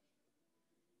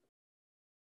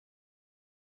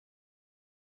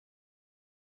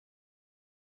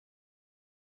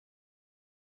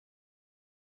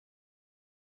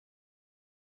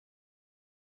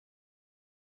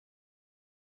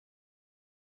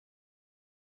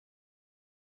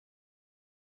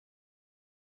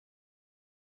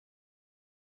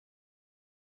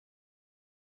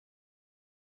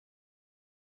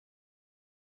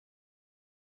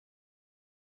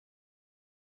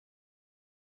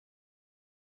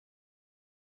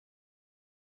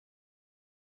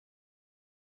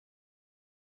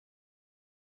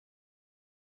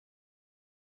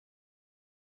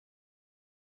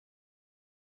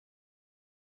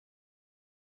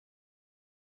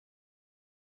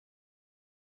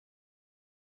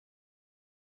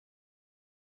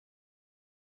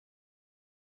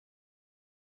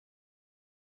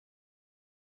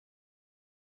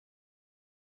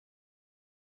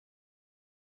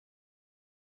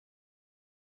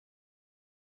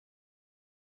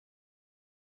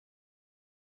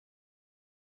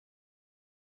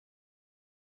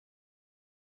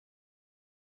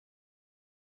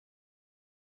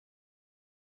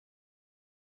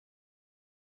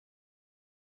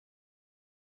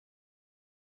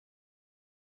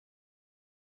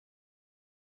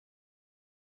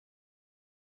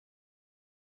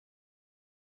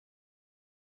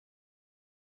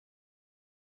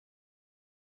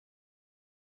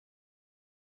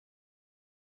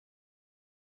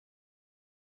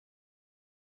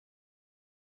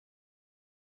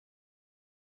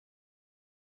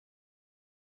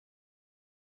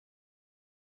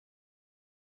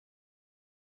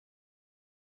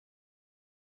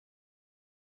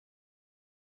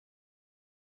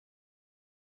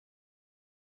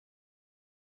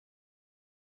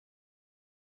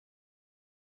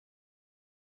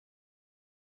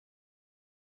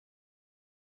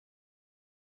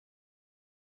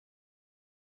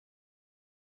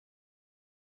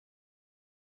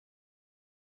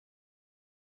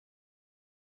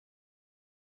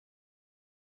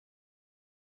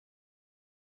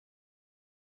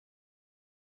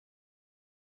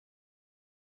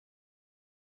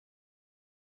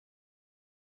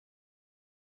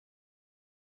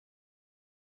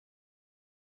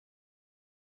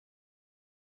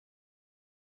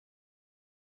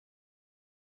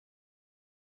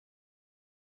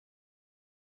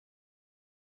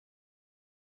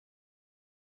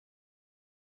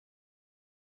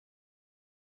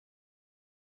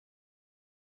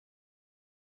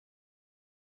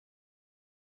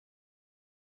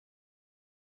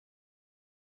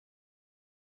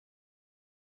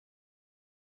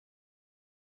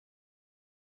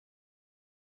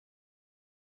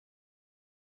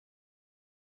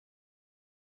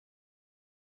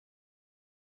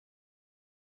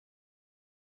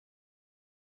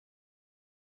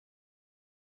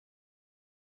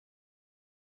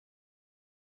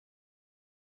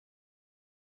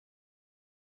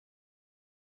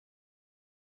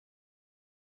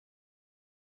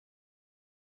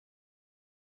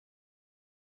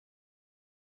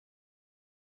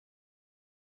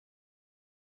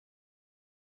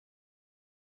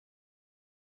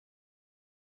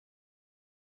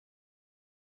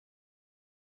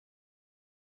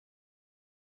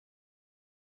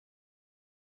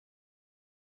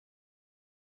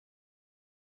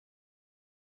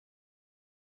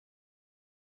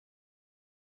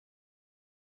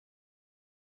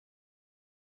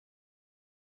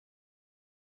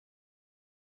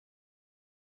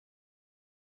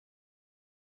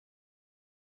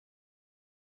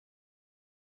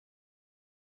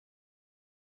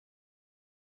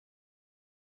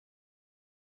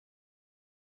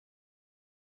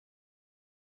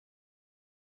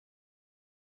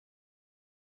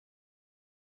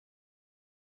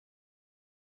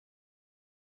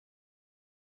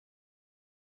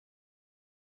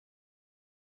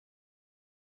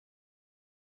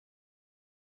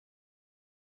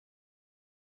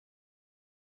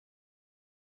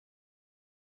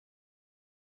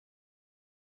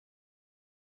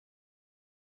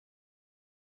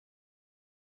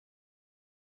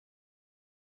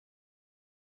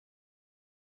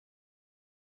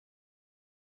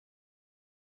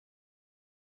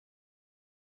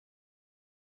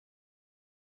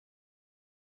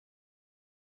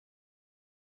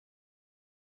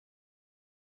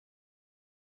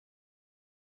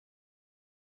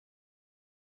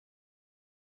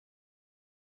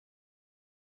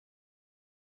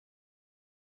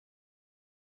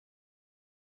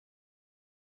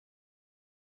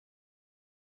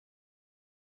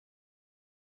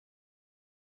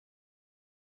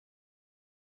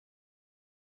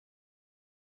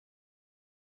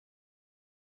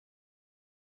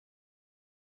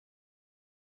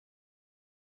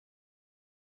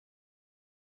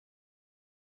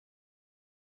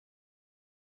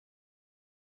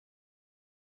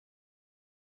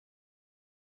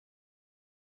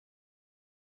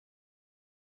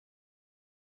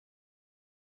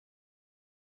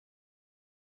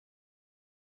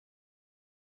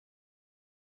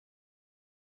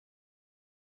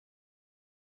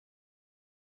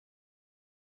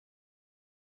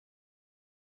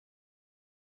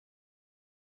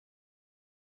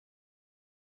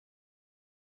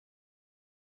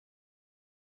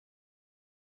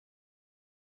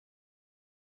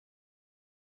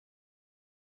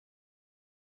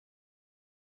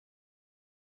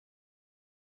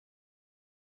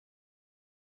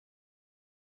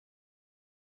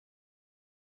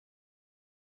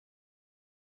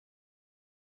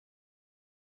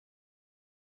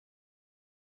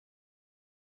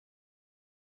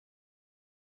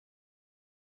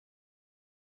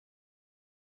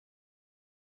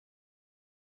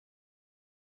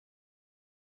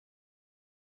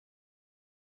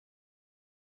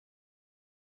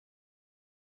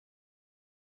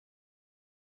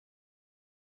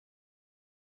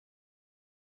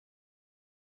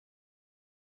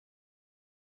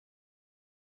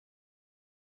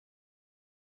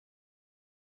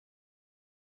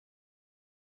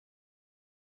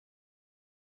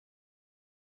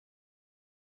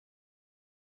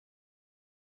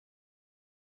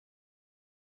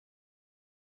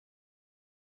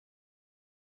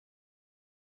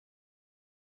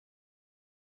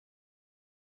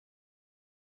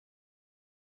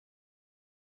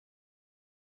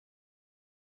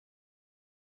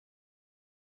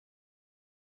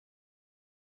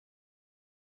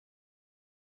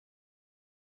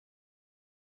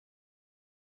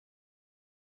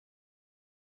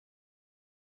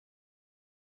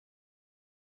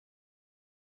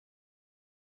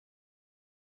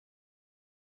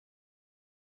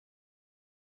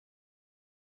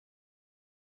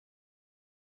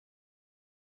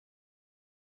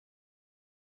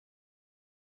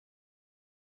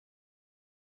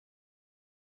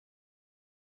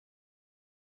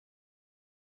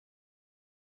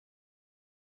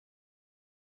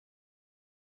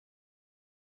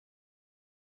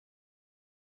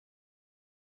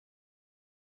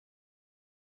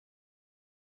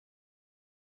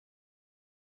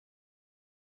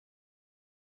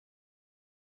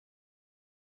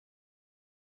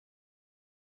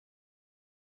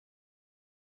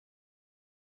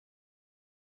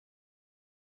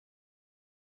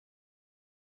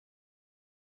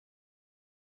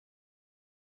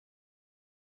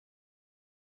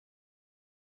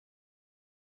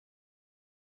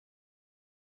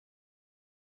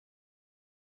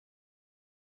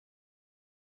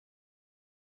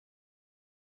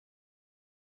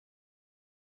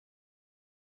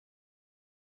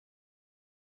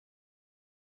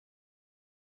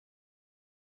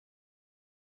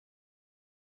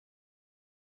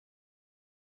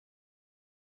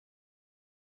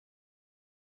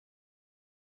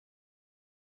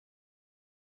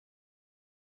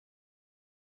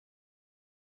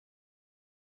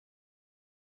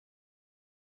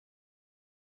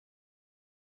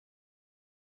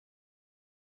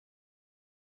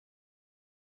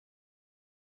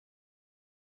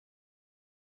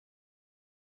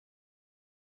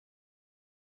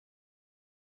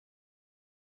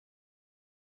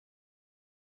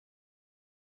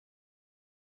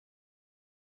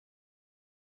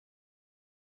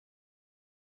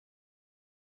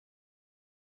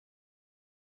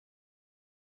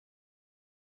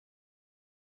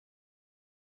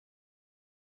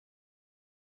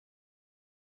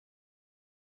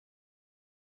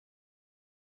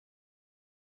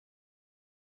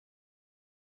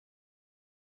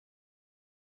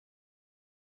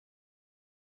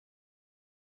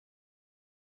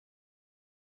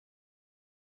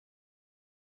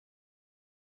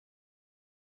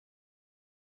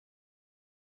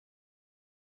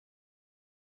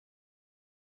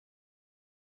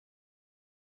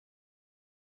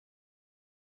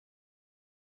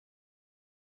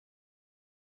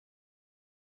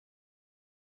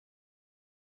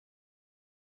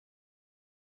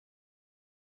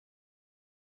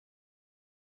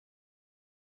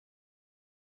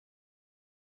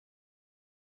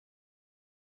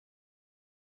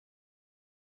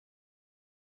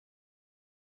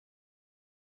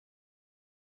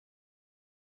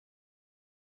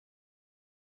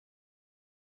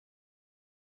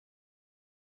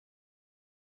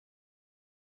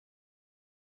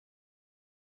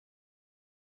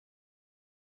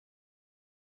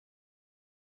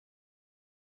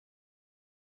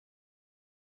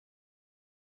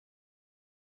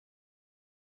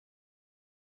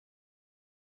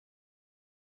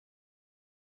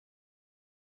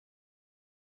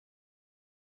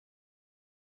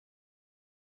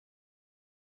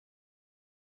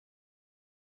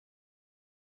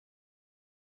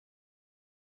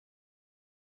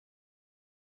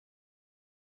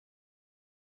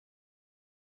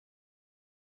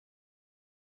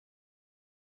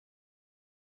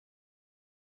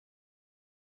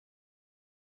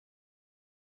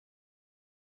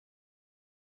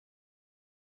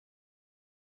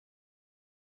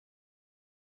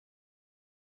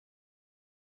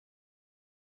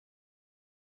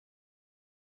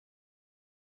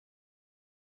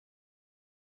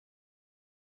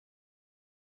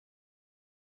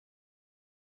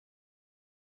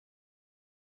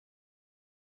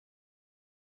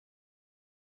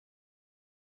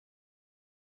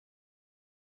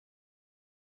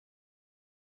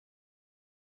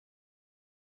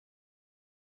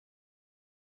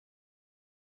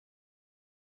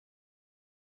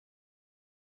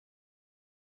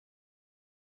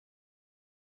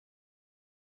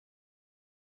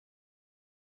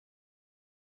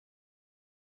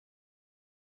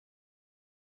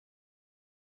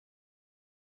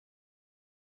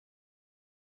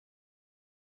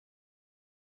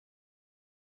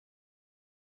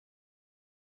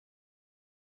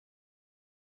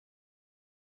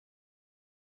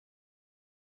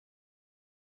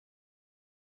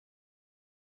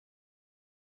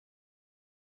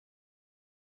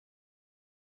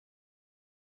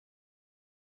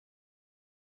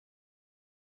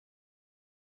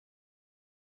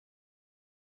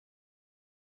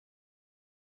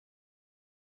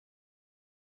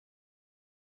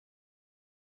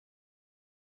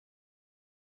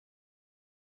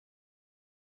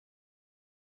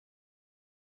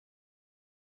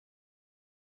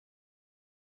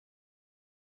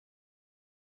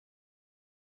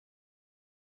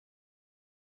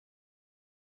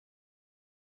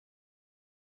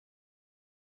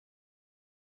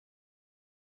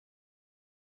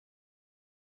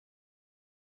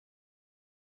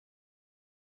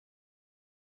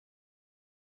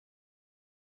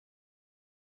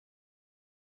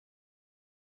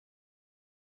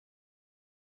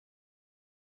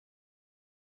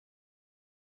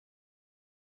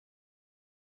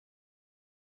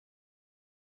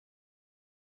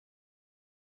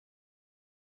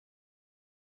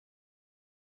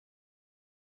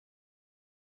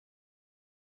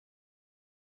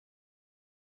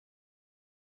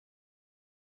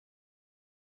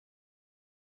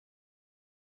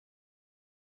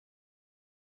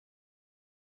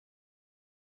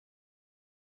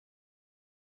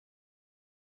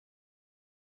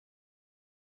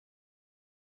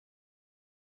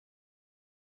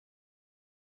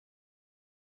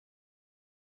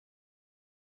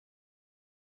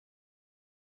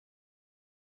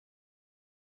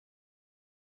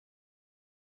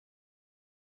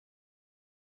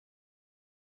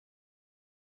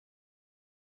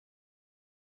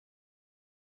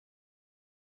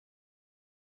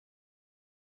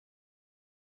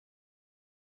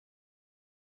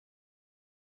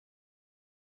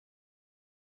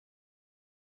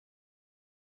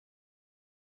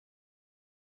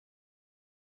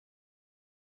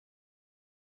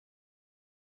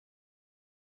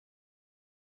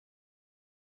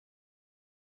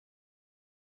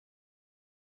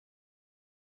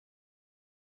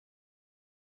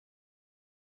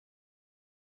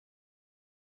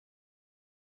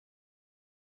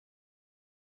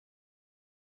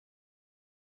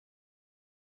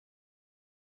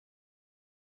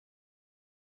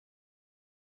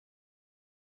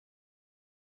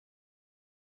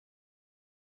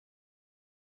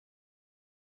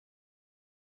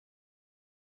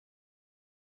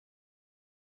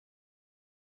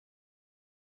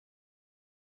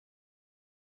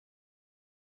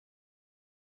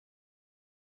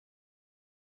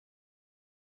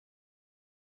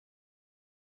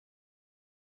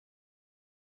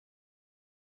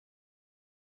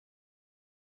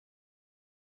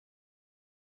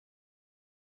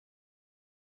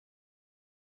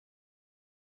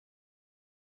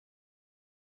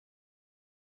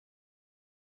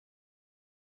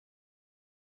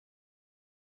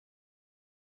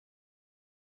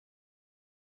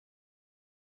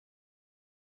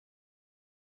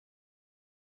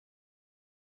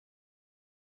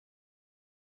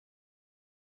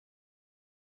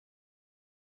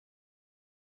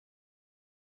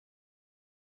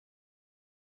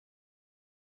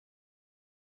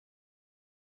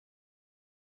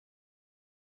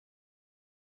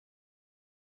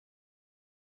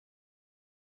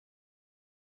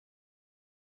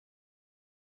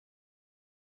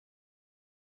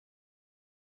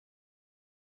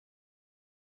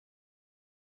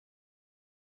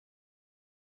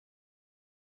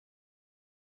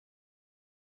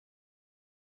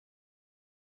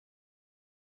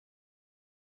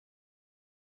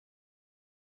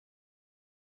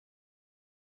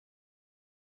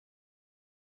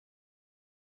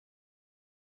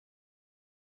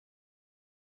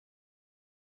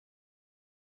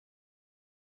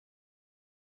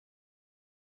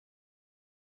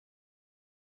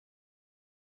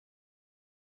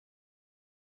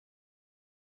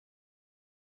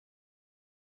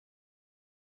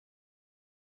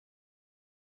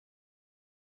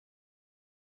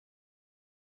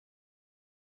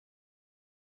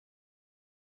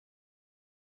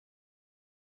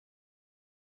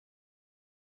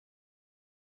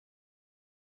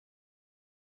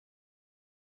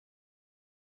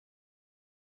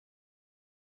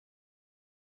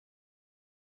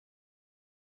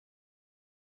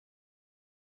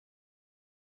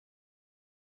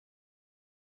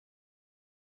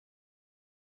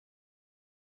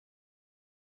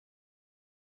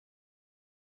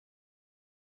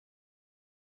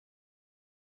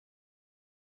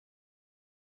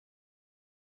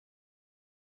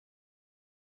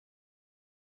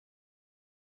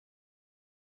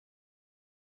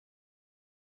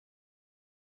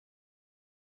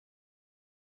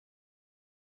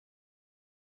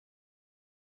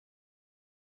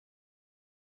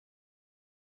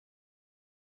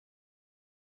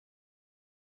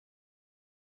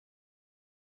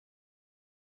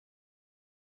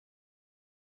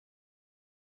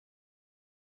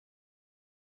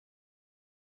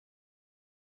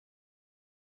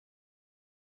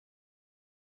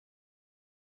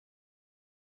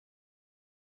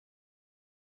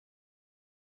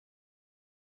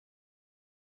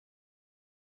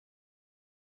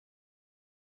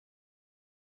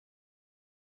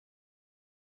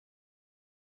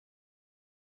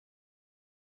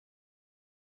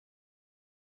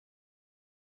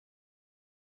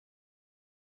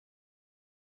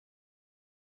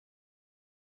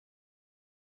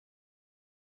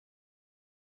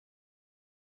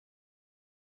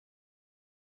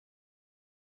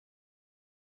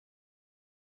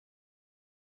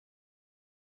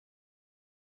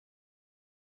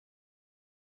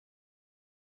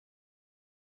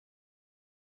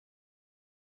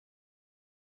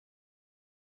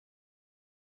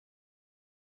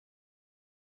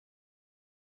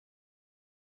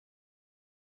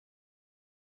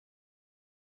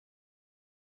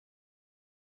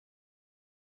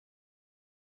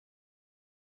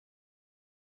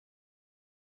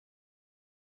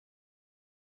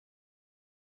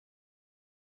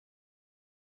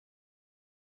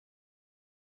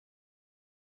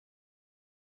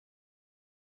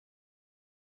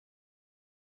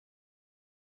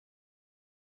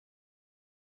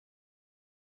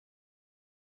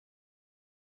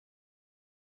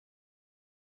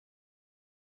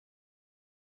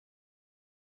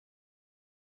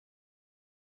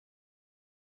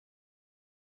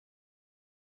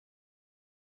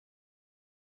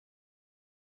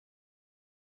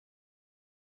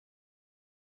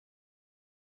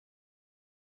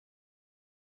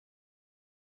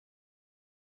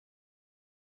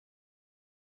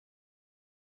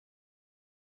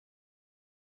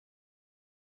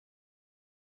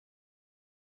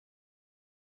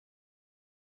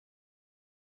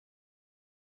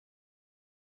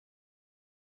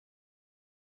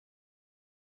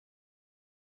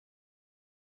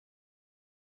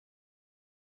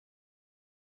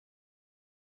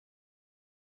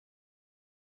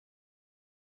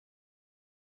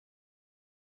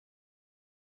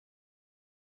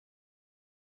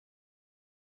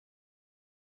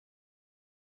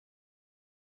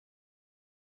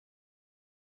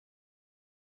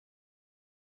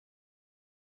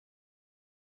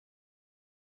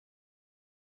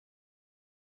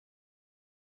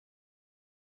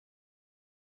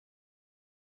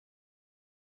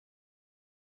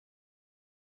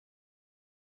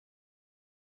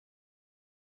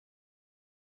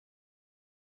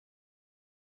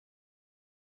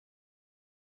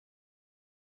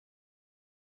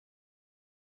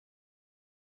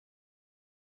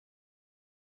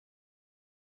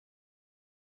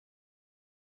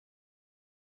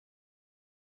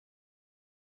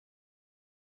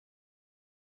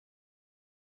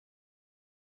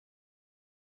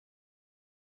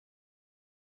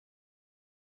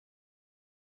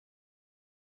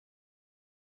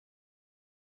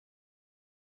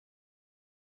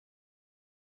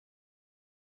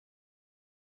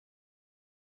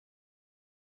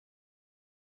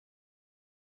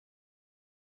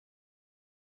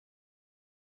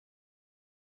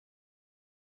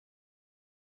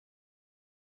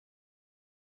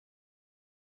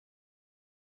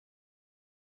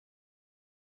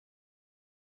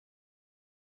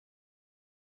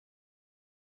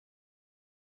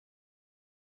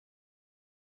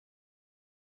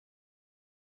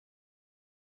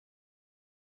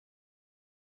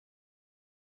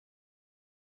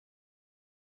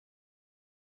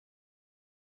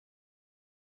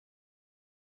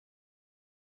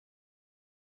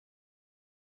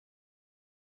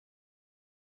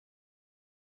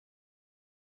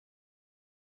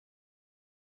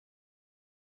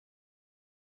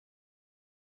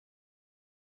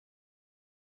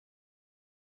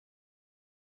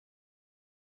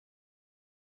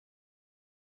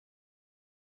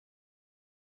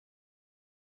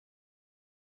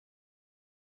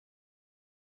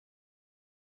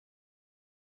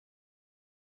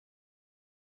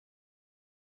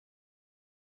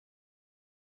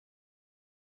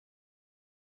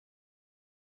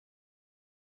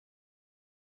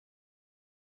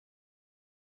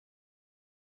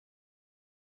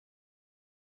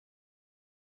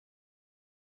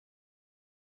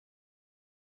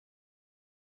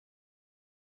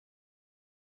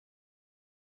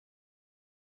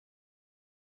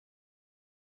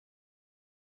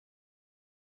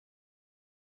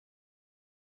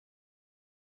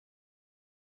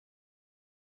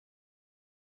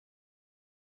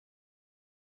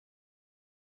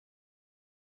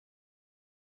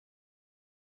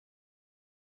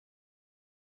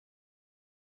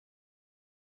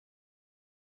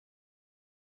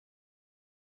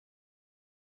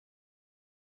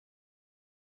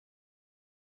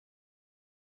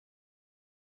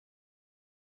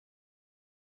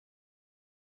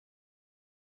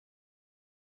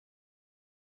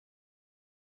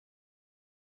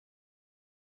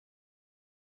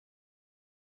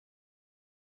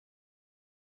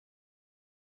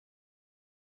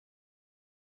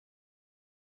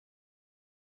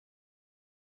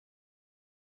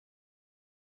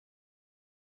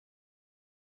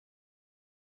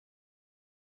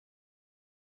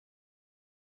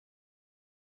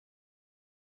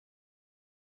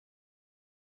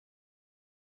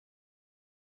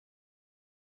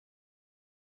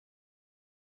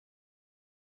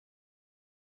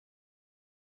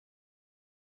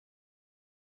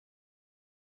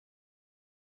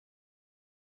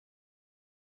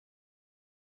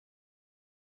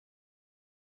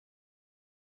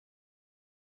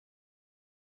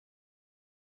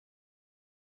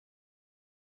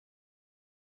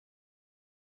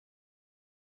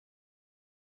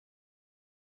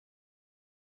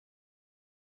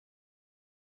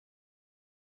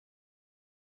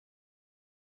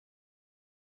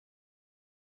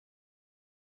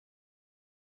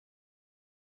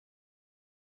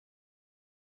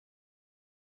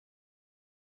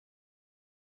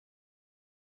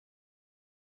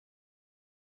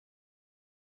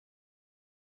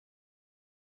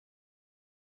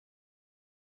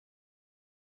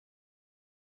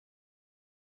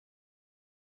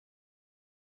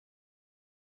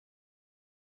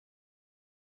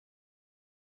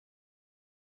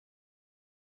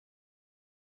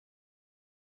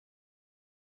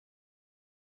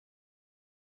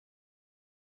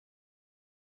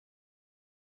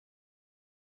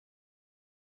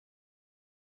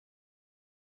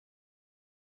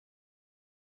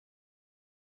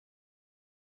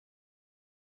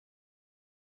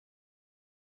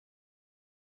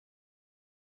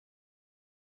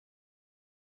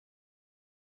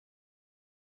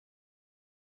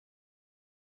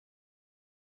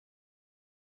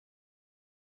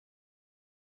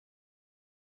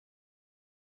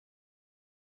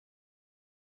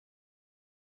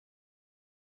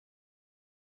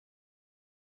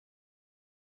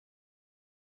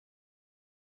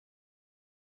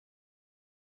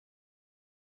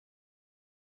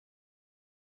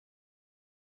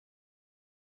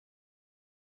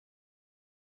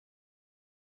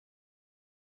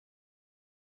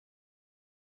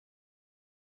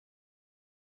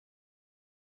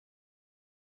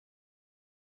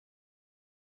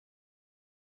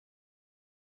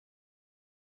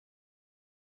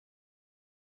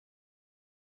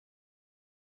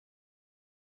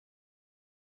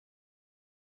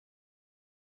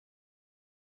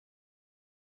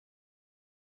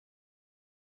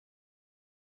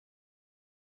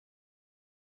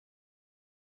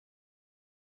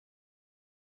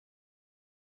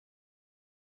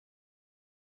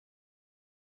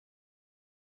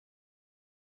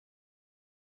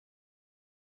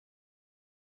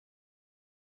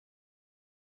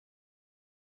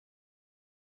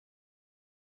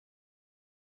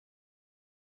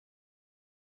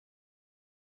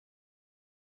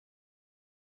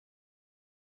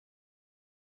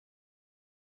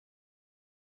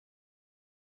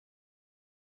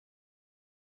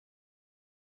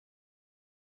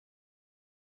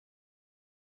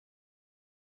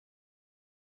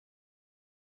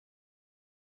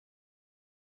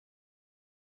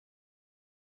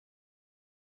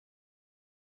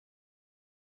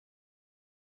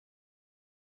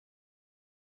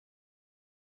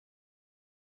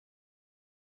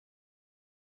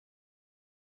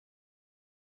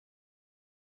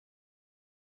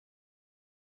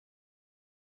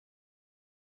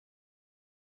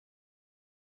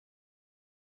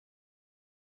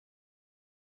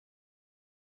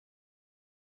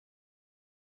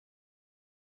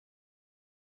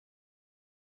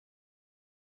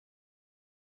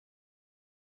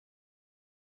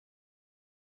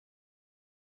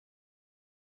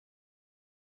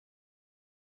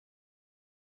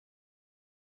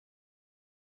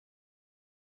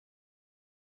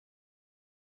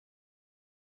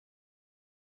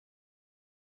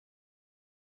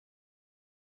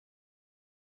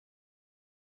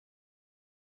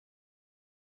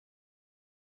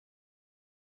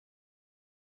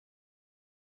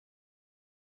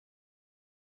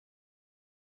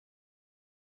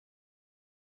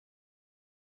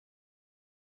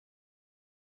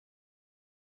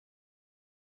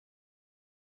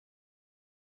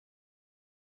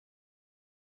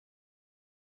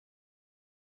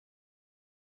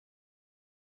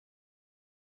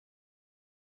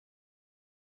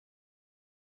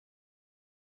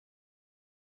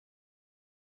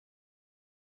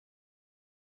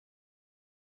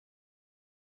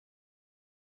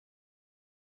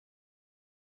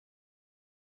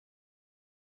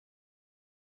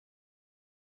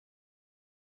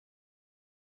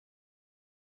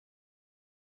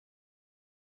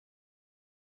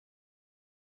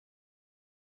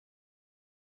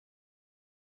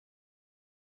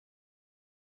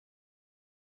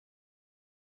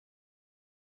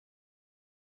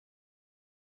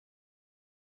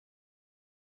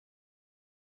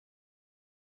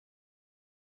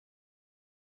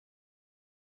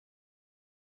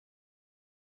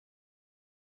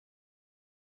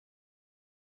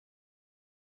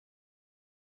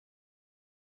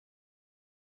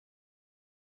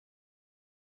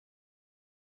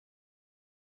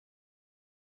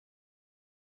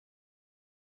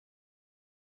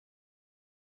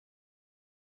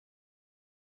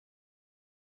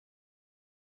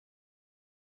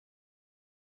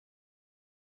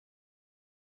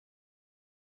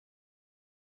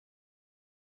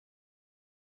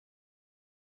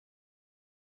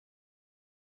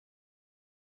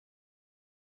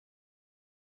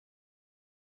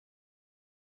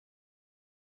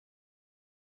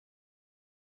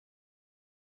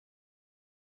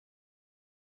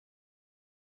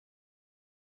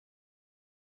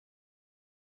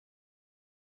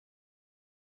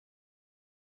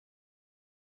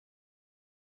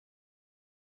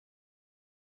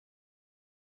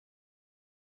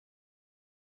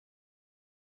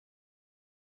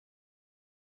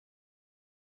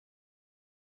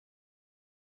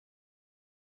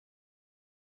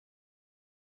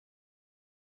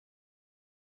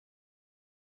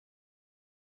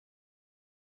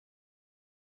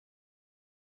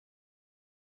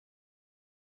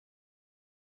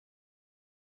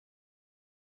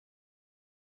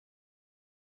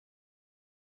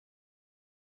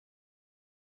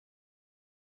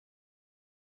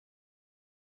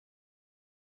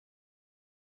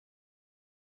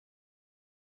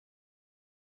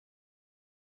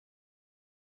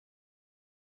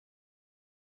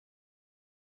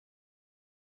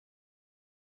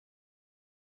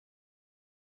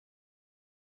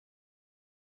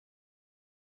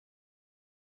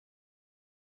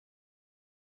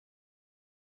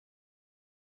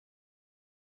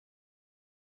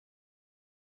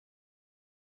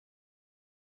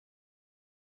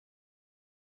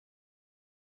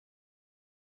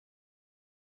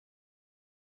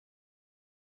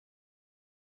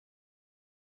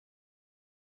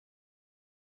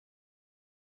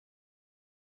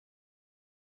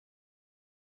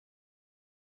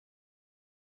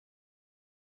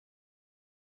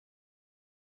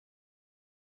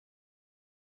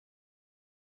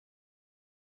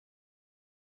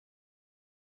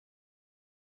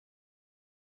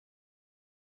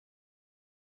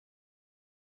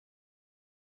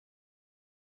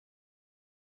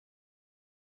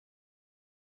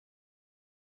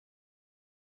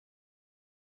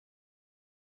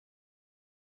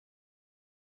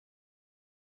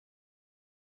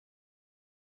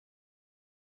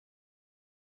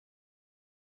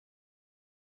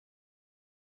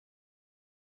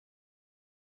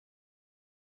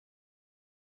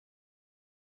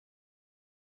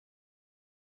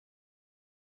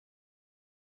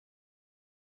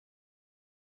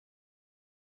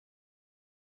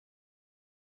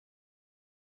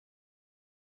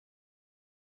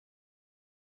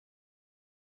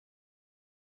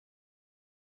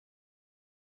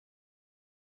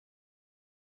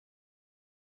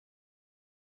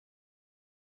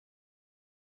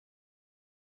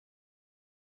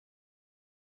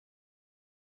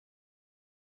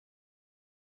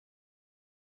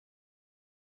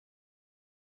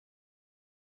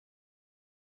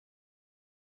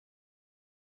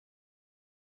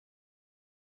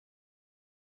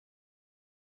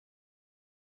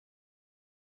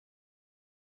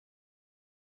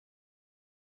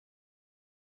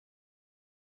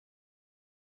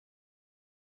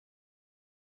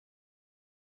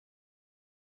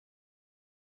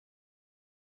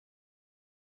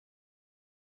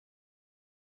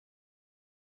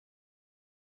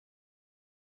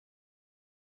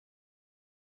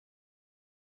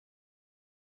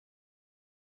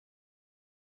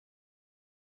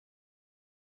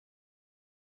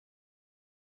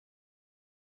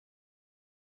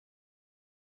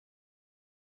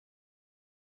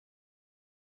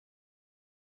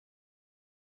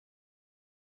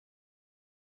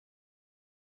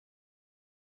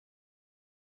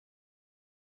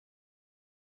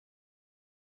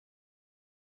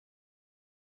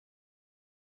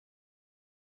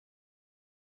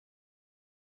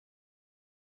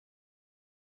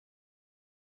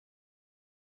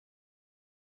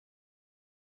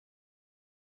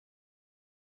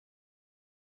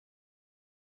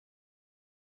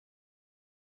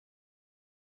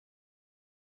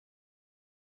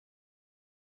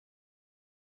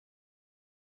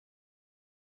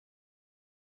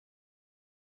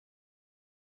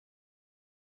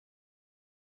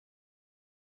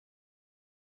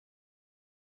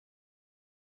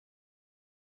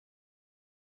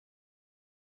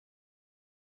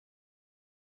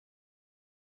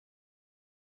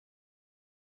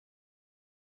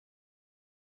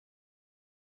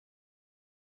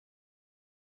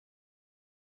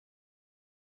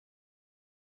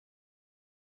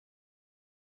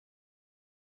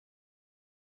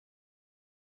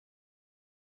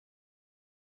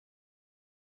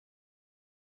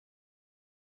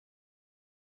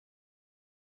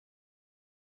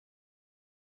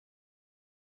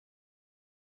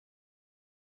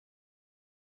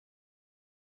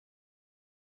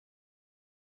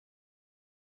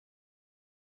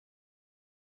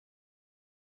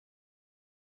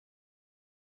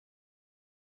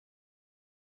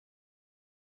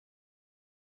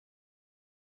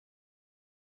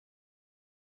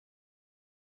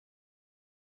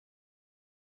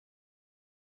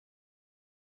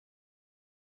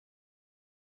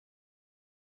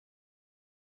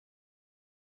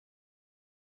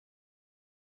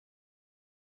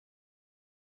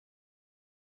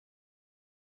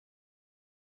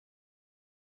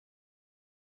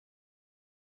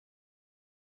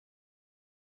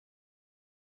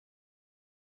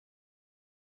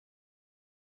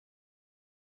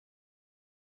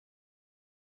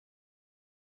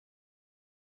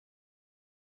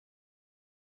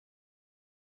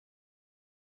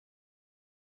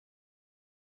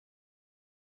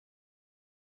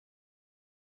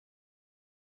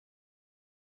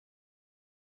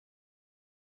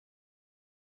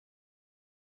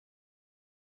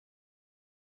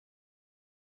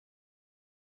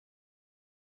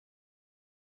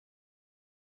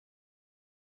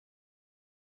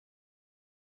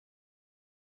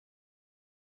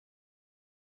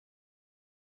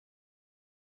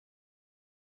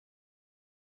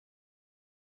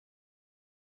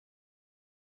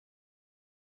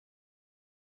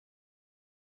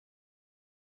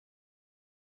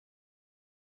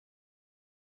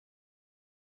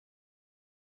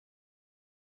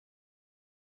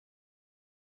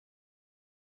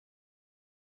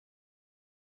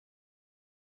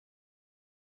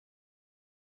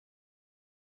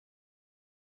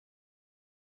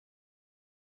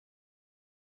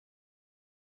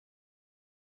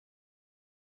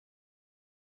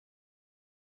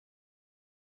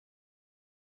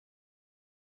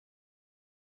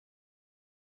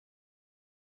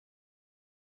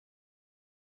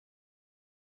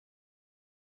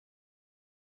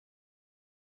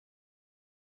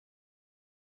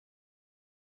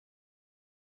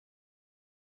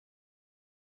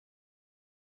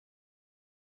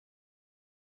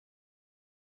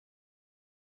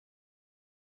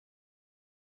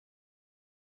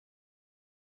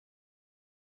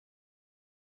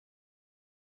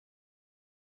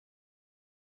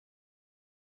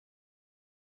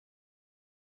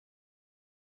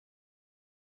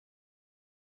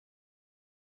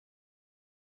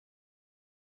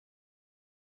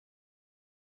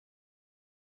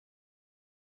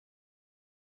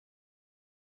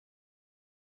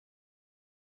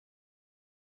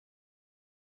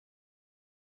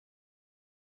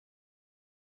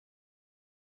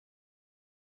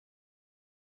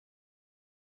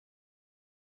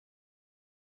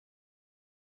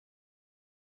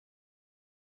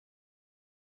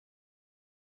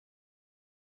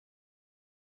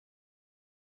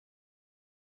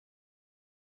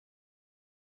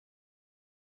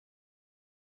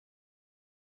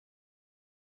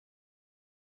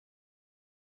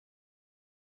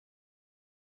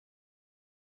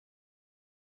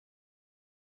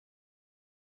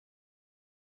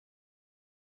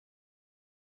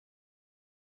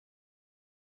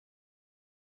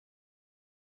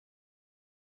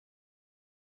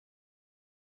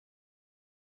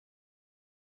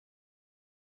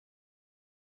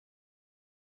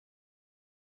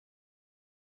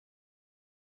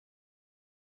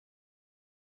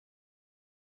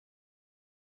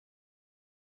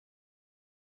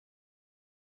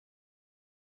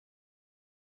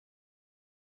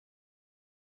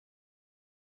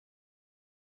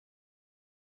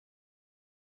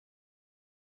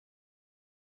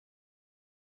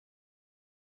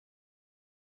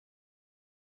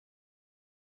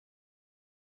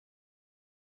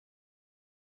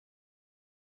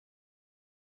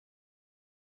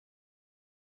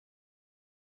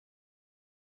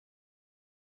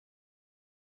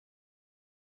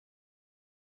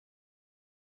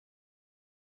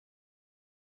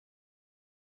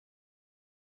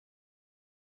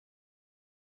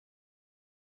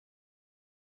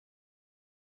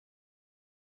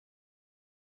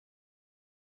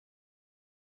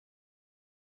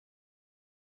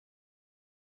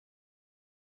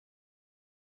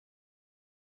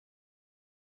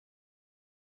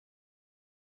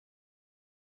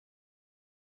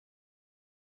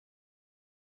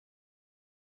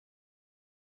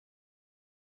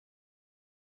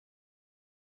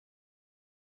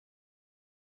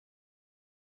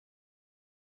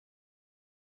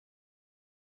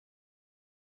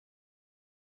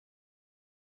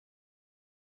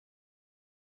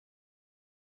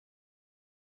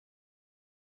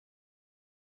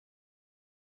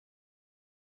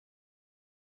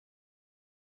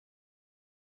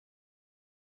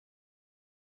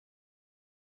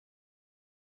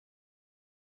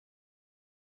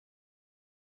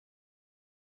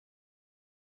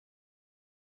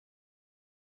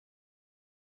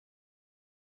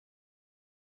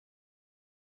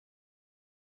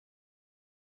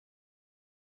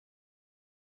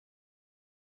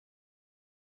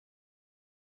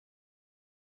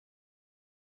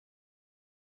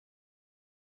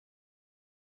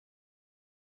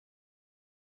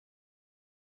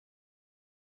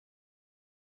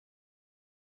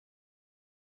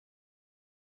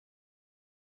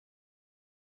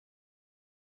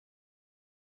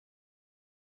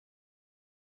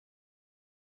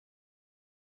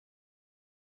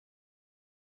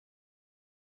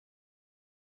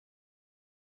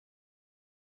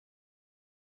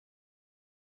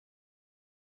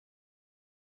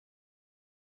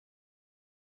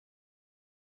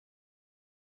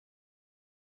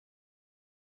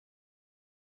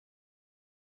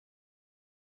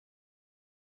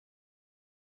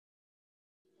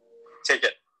 Take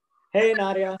it. Hey,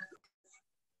 Nadia.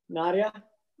 Nadia?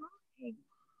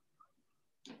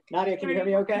 Nadia, can you hear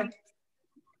me okay?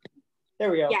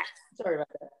 There we go. Yeah. Sorry about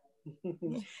that. Give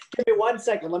me 1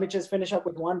 second. Let me just finish up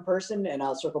with one person and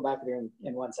I'll circle back with you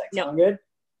in 1 second. No. Sound good?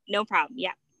 No problem.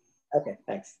 Yeah. Okay,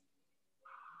 thanks.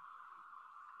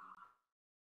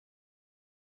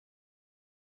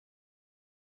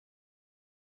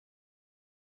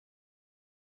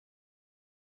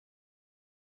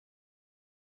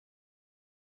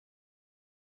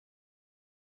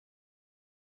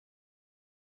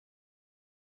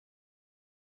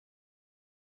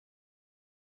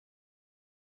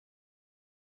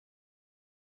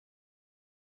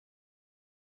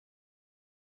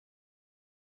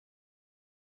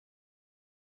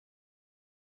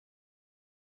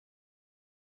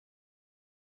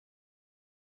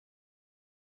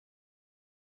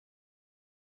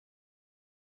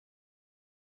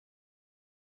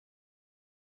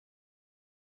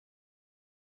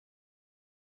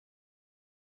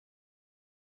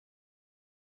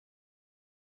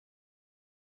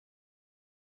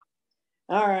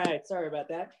 All right, sorry about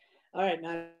that. All right,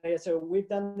 Nadia, so we've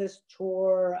done this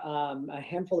tour a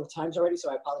handful of times already,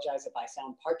 so I apologize if I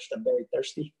sound parched. I'm very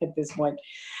thirsty at this point.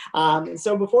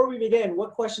 So before we begin,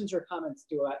 what questions or comments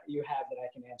do you have that I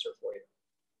can answer for you?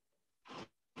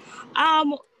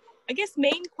 I guess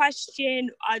main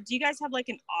question, do you guys have like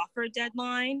an offer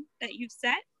deadline that you've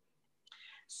set?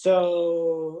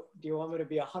 So do you want me to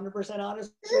be 100%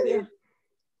 honest with you?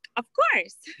 Of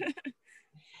course.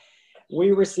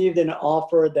 We received an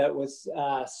offer that was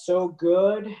so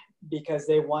good because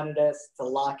they wanted us to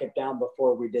lock it down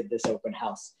before we did this open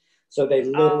house. So they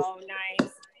literally, Oh,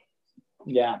 nice.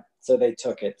 yeah, so they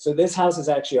took it. So this house is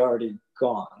actually already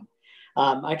gone.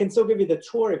 I can still give you the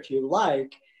tour if you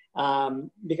like,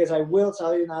 because I will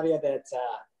tell you, Nadia, that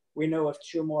we know of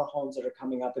 2 more homes that are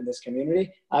coming up in this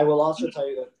community. I will also tell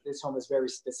you that this home is very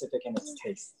specific in its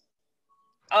taste.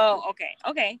 Oh, okay.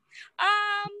 Okay.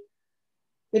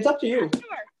 It's up to you.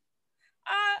 Sure.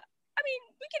 I mean,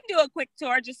 we can do a quick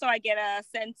tour just so I get a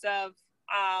sense of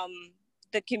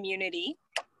the community.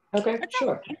 Okay,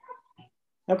 sure.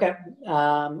 Okay,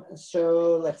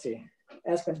 so let's see.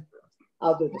 Espen,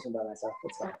 I'll do this one by myself.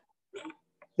 It's fine.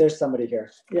 There's somebody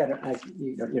here. Yeah,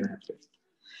 you don't have to.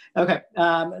 Okay,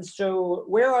 so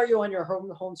where are you on your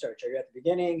home search? Are you at the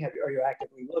beginning? Are you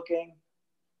actively looking?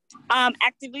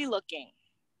 Actively looking.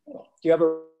 Do you have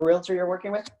a realtor you're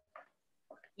working with?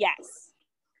 Yes.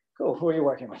 Cool. Who are you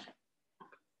working with?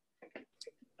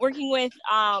 Working with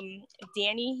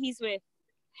Danny. He's with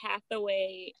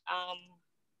Hathaway.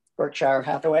 Berkshire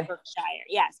Hathaway? Berkshire.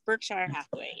 Yes, Berkshire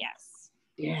Hathaway. Yes.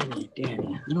 Danny.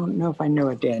 I don't know if I know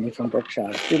a Danny from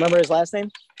Berkshire. Do you remember his last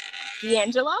name?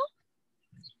 D'Angelo?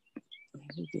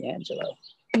 D'Angelo.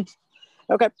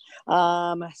 Okay.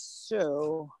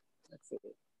 So let's see.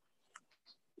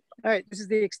 All right, this is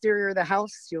the exterior of the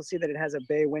house. You'll see that it has a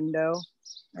bay window,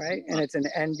 right? And it's an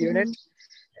end unit.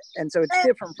 And so it's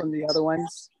different from the other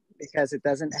ones because it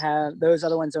doesn't have, those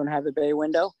other ones don't have the bay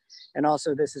window. And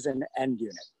also this is an end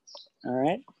unit, all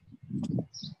right?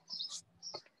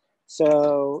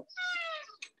 So,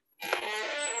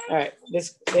 all right,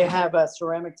 they have a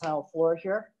ceramic tile floor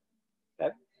here.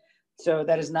 Okay. So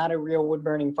that is not a real wood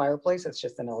burning fireplace. It's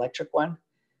just an electric one.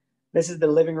 This is the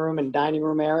living room and dining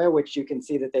room area, which you can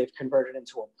see that they've converted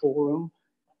into a pool room.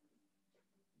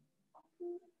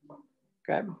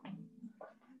 Okay.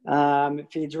 It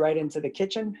feeds right into the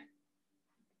kitchen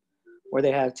where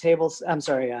they have tables,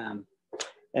 an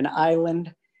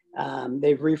island.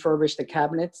 They've refurbished the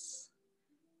cabinets.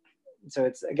 So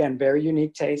it's, again, very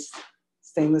unique taste.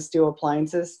 Stainless steel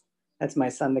appliances. That's my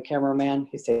son, the cameraman.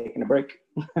 He's taking a break.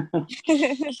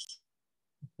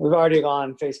 We've already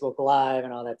gone Facebook Live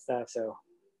and all that stuff, so,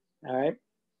 all right.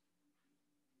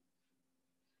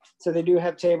 So they do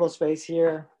have table space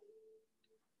here.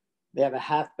 They have a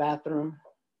half bathroom.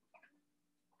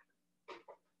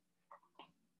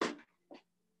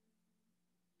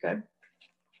 Okay.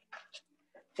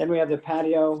 Then we have the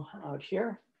patio out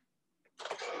here.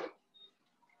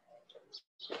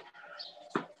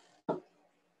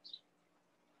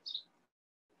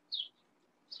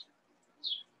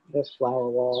 The flower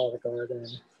wall, the garden.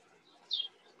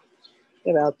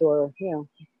 They have outdoor,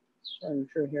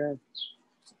 furniture here.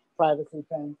 Privacy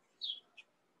fence.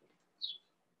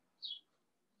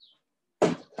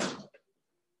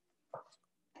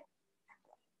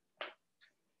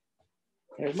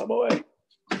 There's my boy.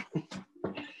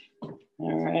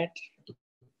 All right.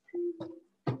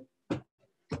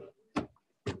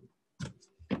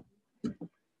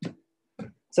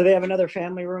 So they have another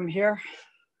family room here.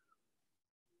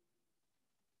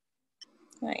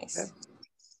 Nice.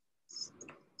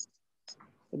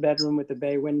 The bedroom with the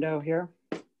bay window here.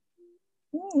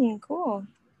 Cool.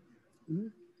 Mm-hmm.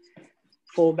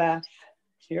 Full bath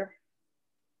here.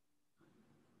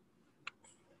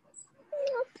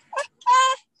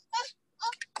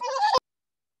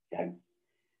 Okay.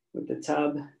 With the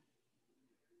tub.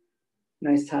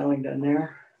 Nice tiling done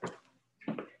there.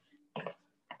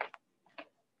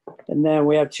 And then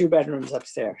we have 2 bedrooms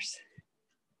upstairs.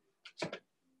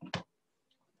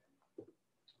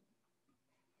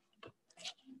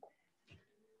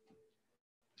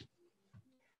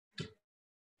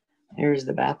 Here's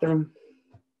the bathroom.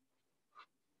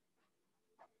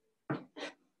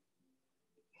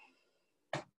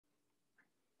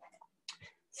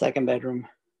 Second bedroom.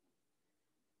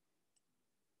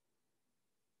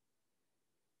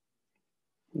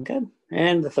 Good.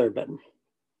 And the third bedroom.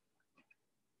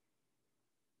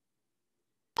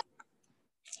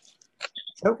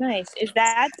 Oh, nice. Is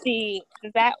that do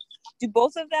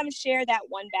both of them share that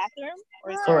one bathroom?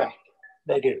 Or is Correct.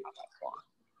 They do. Cool.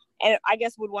 And I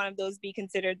guess would one of those be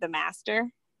considered the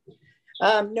master?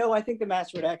 No, I think the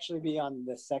master would actually be on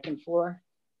the second floor.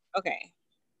 Okay.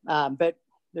 But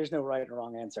there's no right or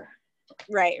wrong answer.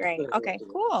 Right. Okay,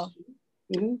 cool.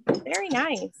 Mm-hmm. Very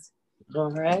nice.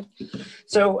 All right.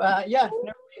 So, yeah,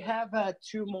 we have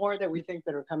 2 more that we think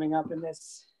that are coming up in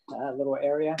this little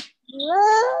area.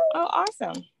 Oh,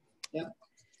 awesome. Yeah.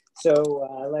 So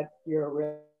let your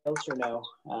realtor know.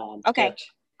 Okay.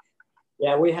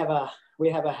 Yeah, we have a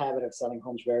habit of selling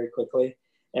homes very quickly,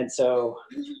 and so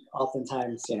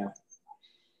oftentimes, you know,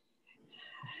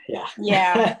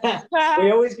 Yeah.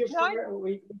 we always give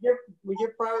we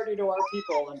give priority to our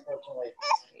people, unfortunately.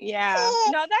 Yeah.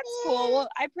 No, that's cool. Well,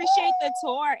 I appreciate the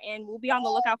tour, and we'll be on the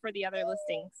lookout for the other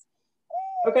listings.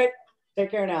 Okay.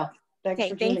 Take care now. Thanks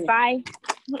for tuning in. Bye.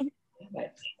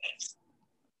 Bye.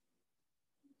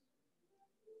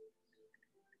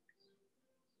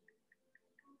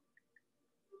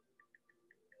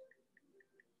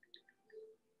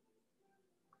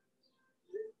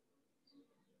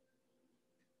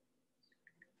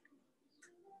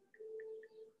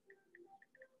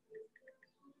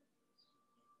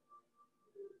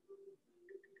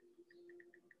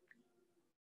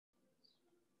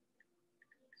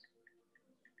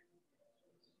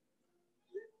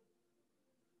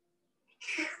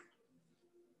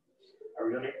 Are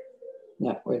we done here?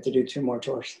 No, we have to do 2 more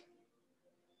tours.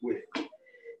 Wait.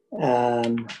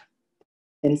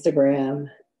 Instagram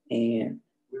and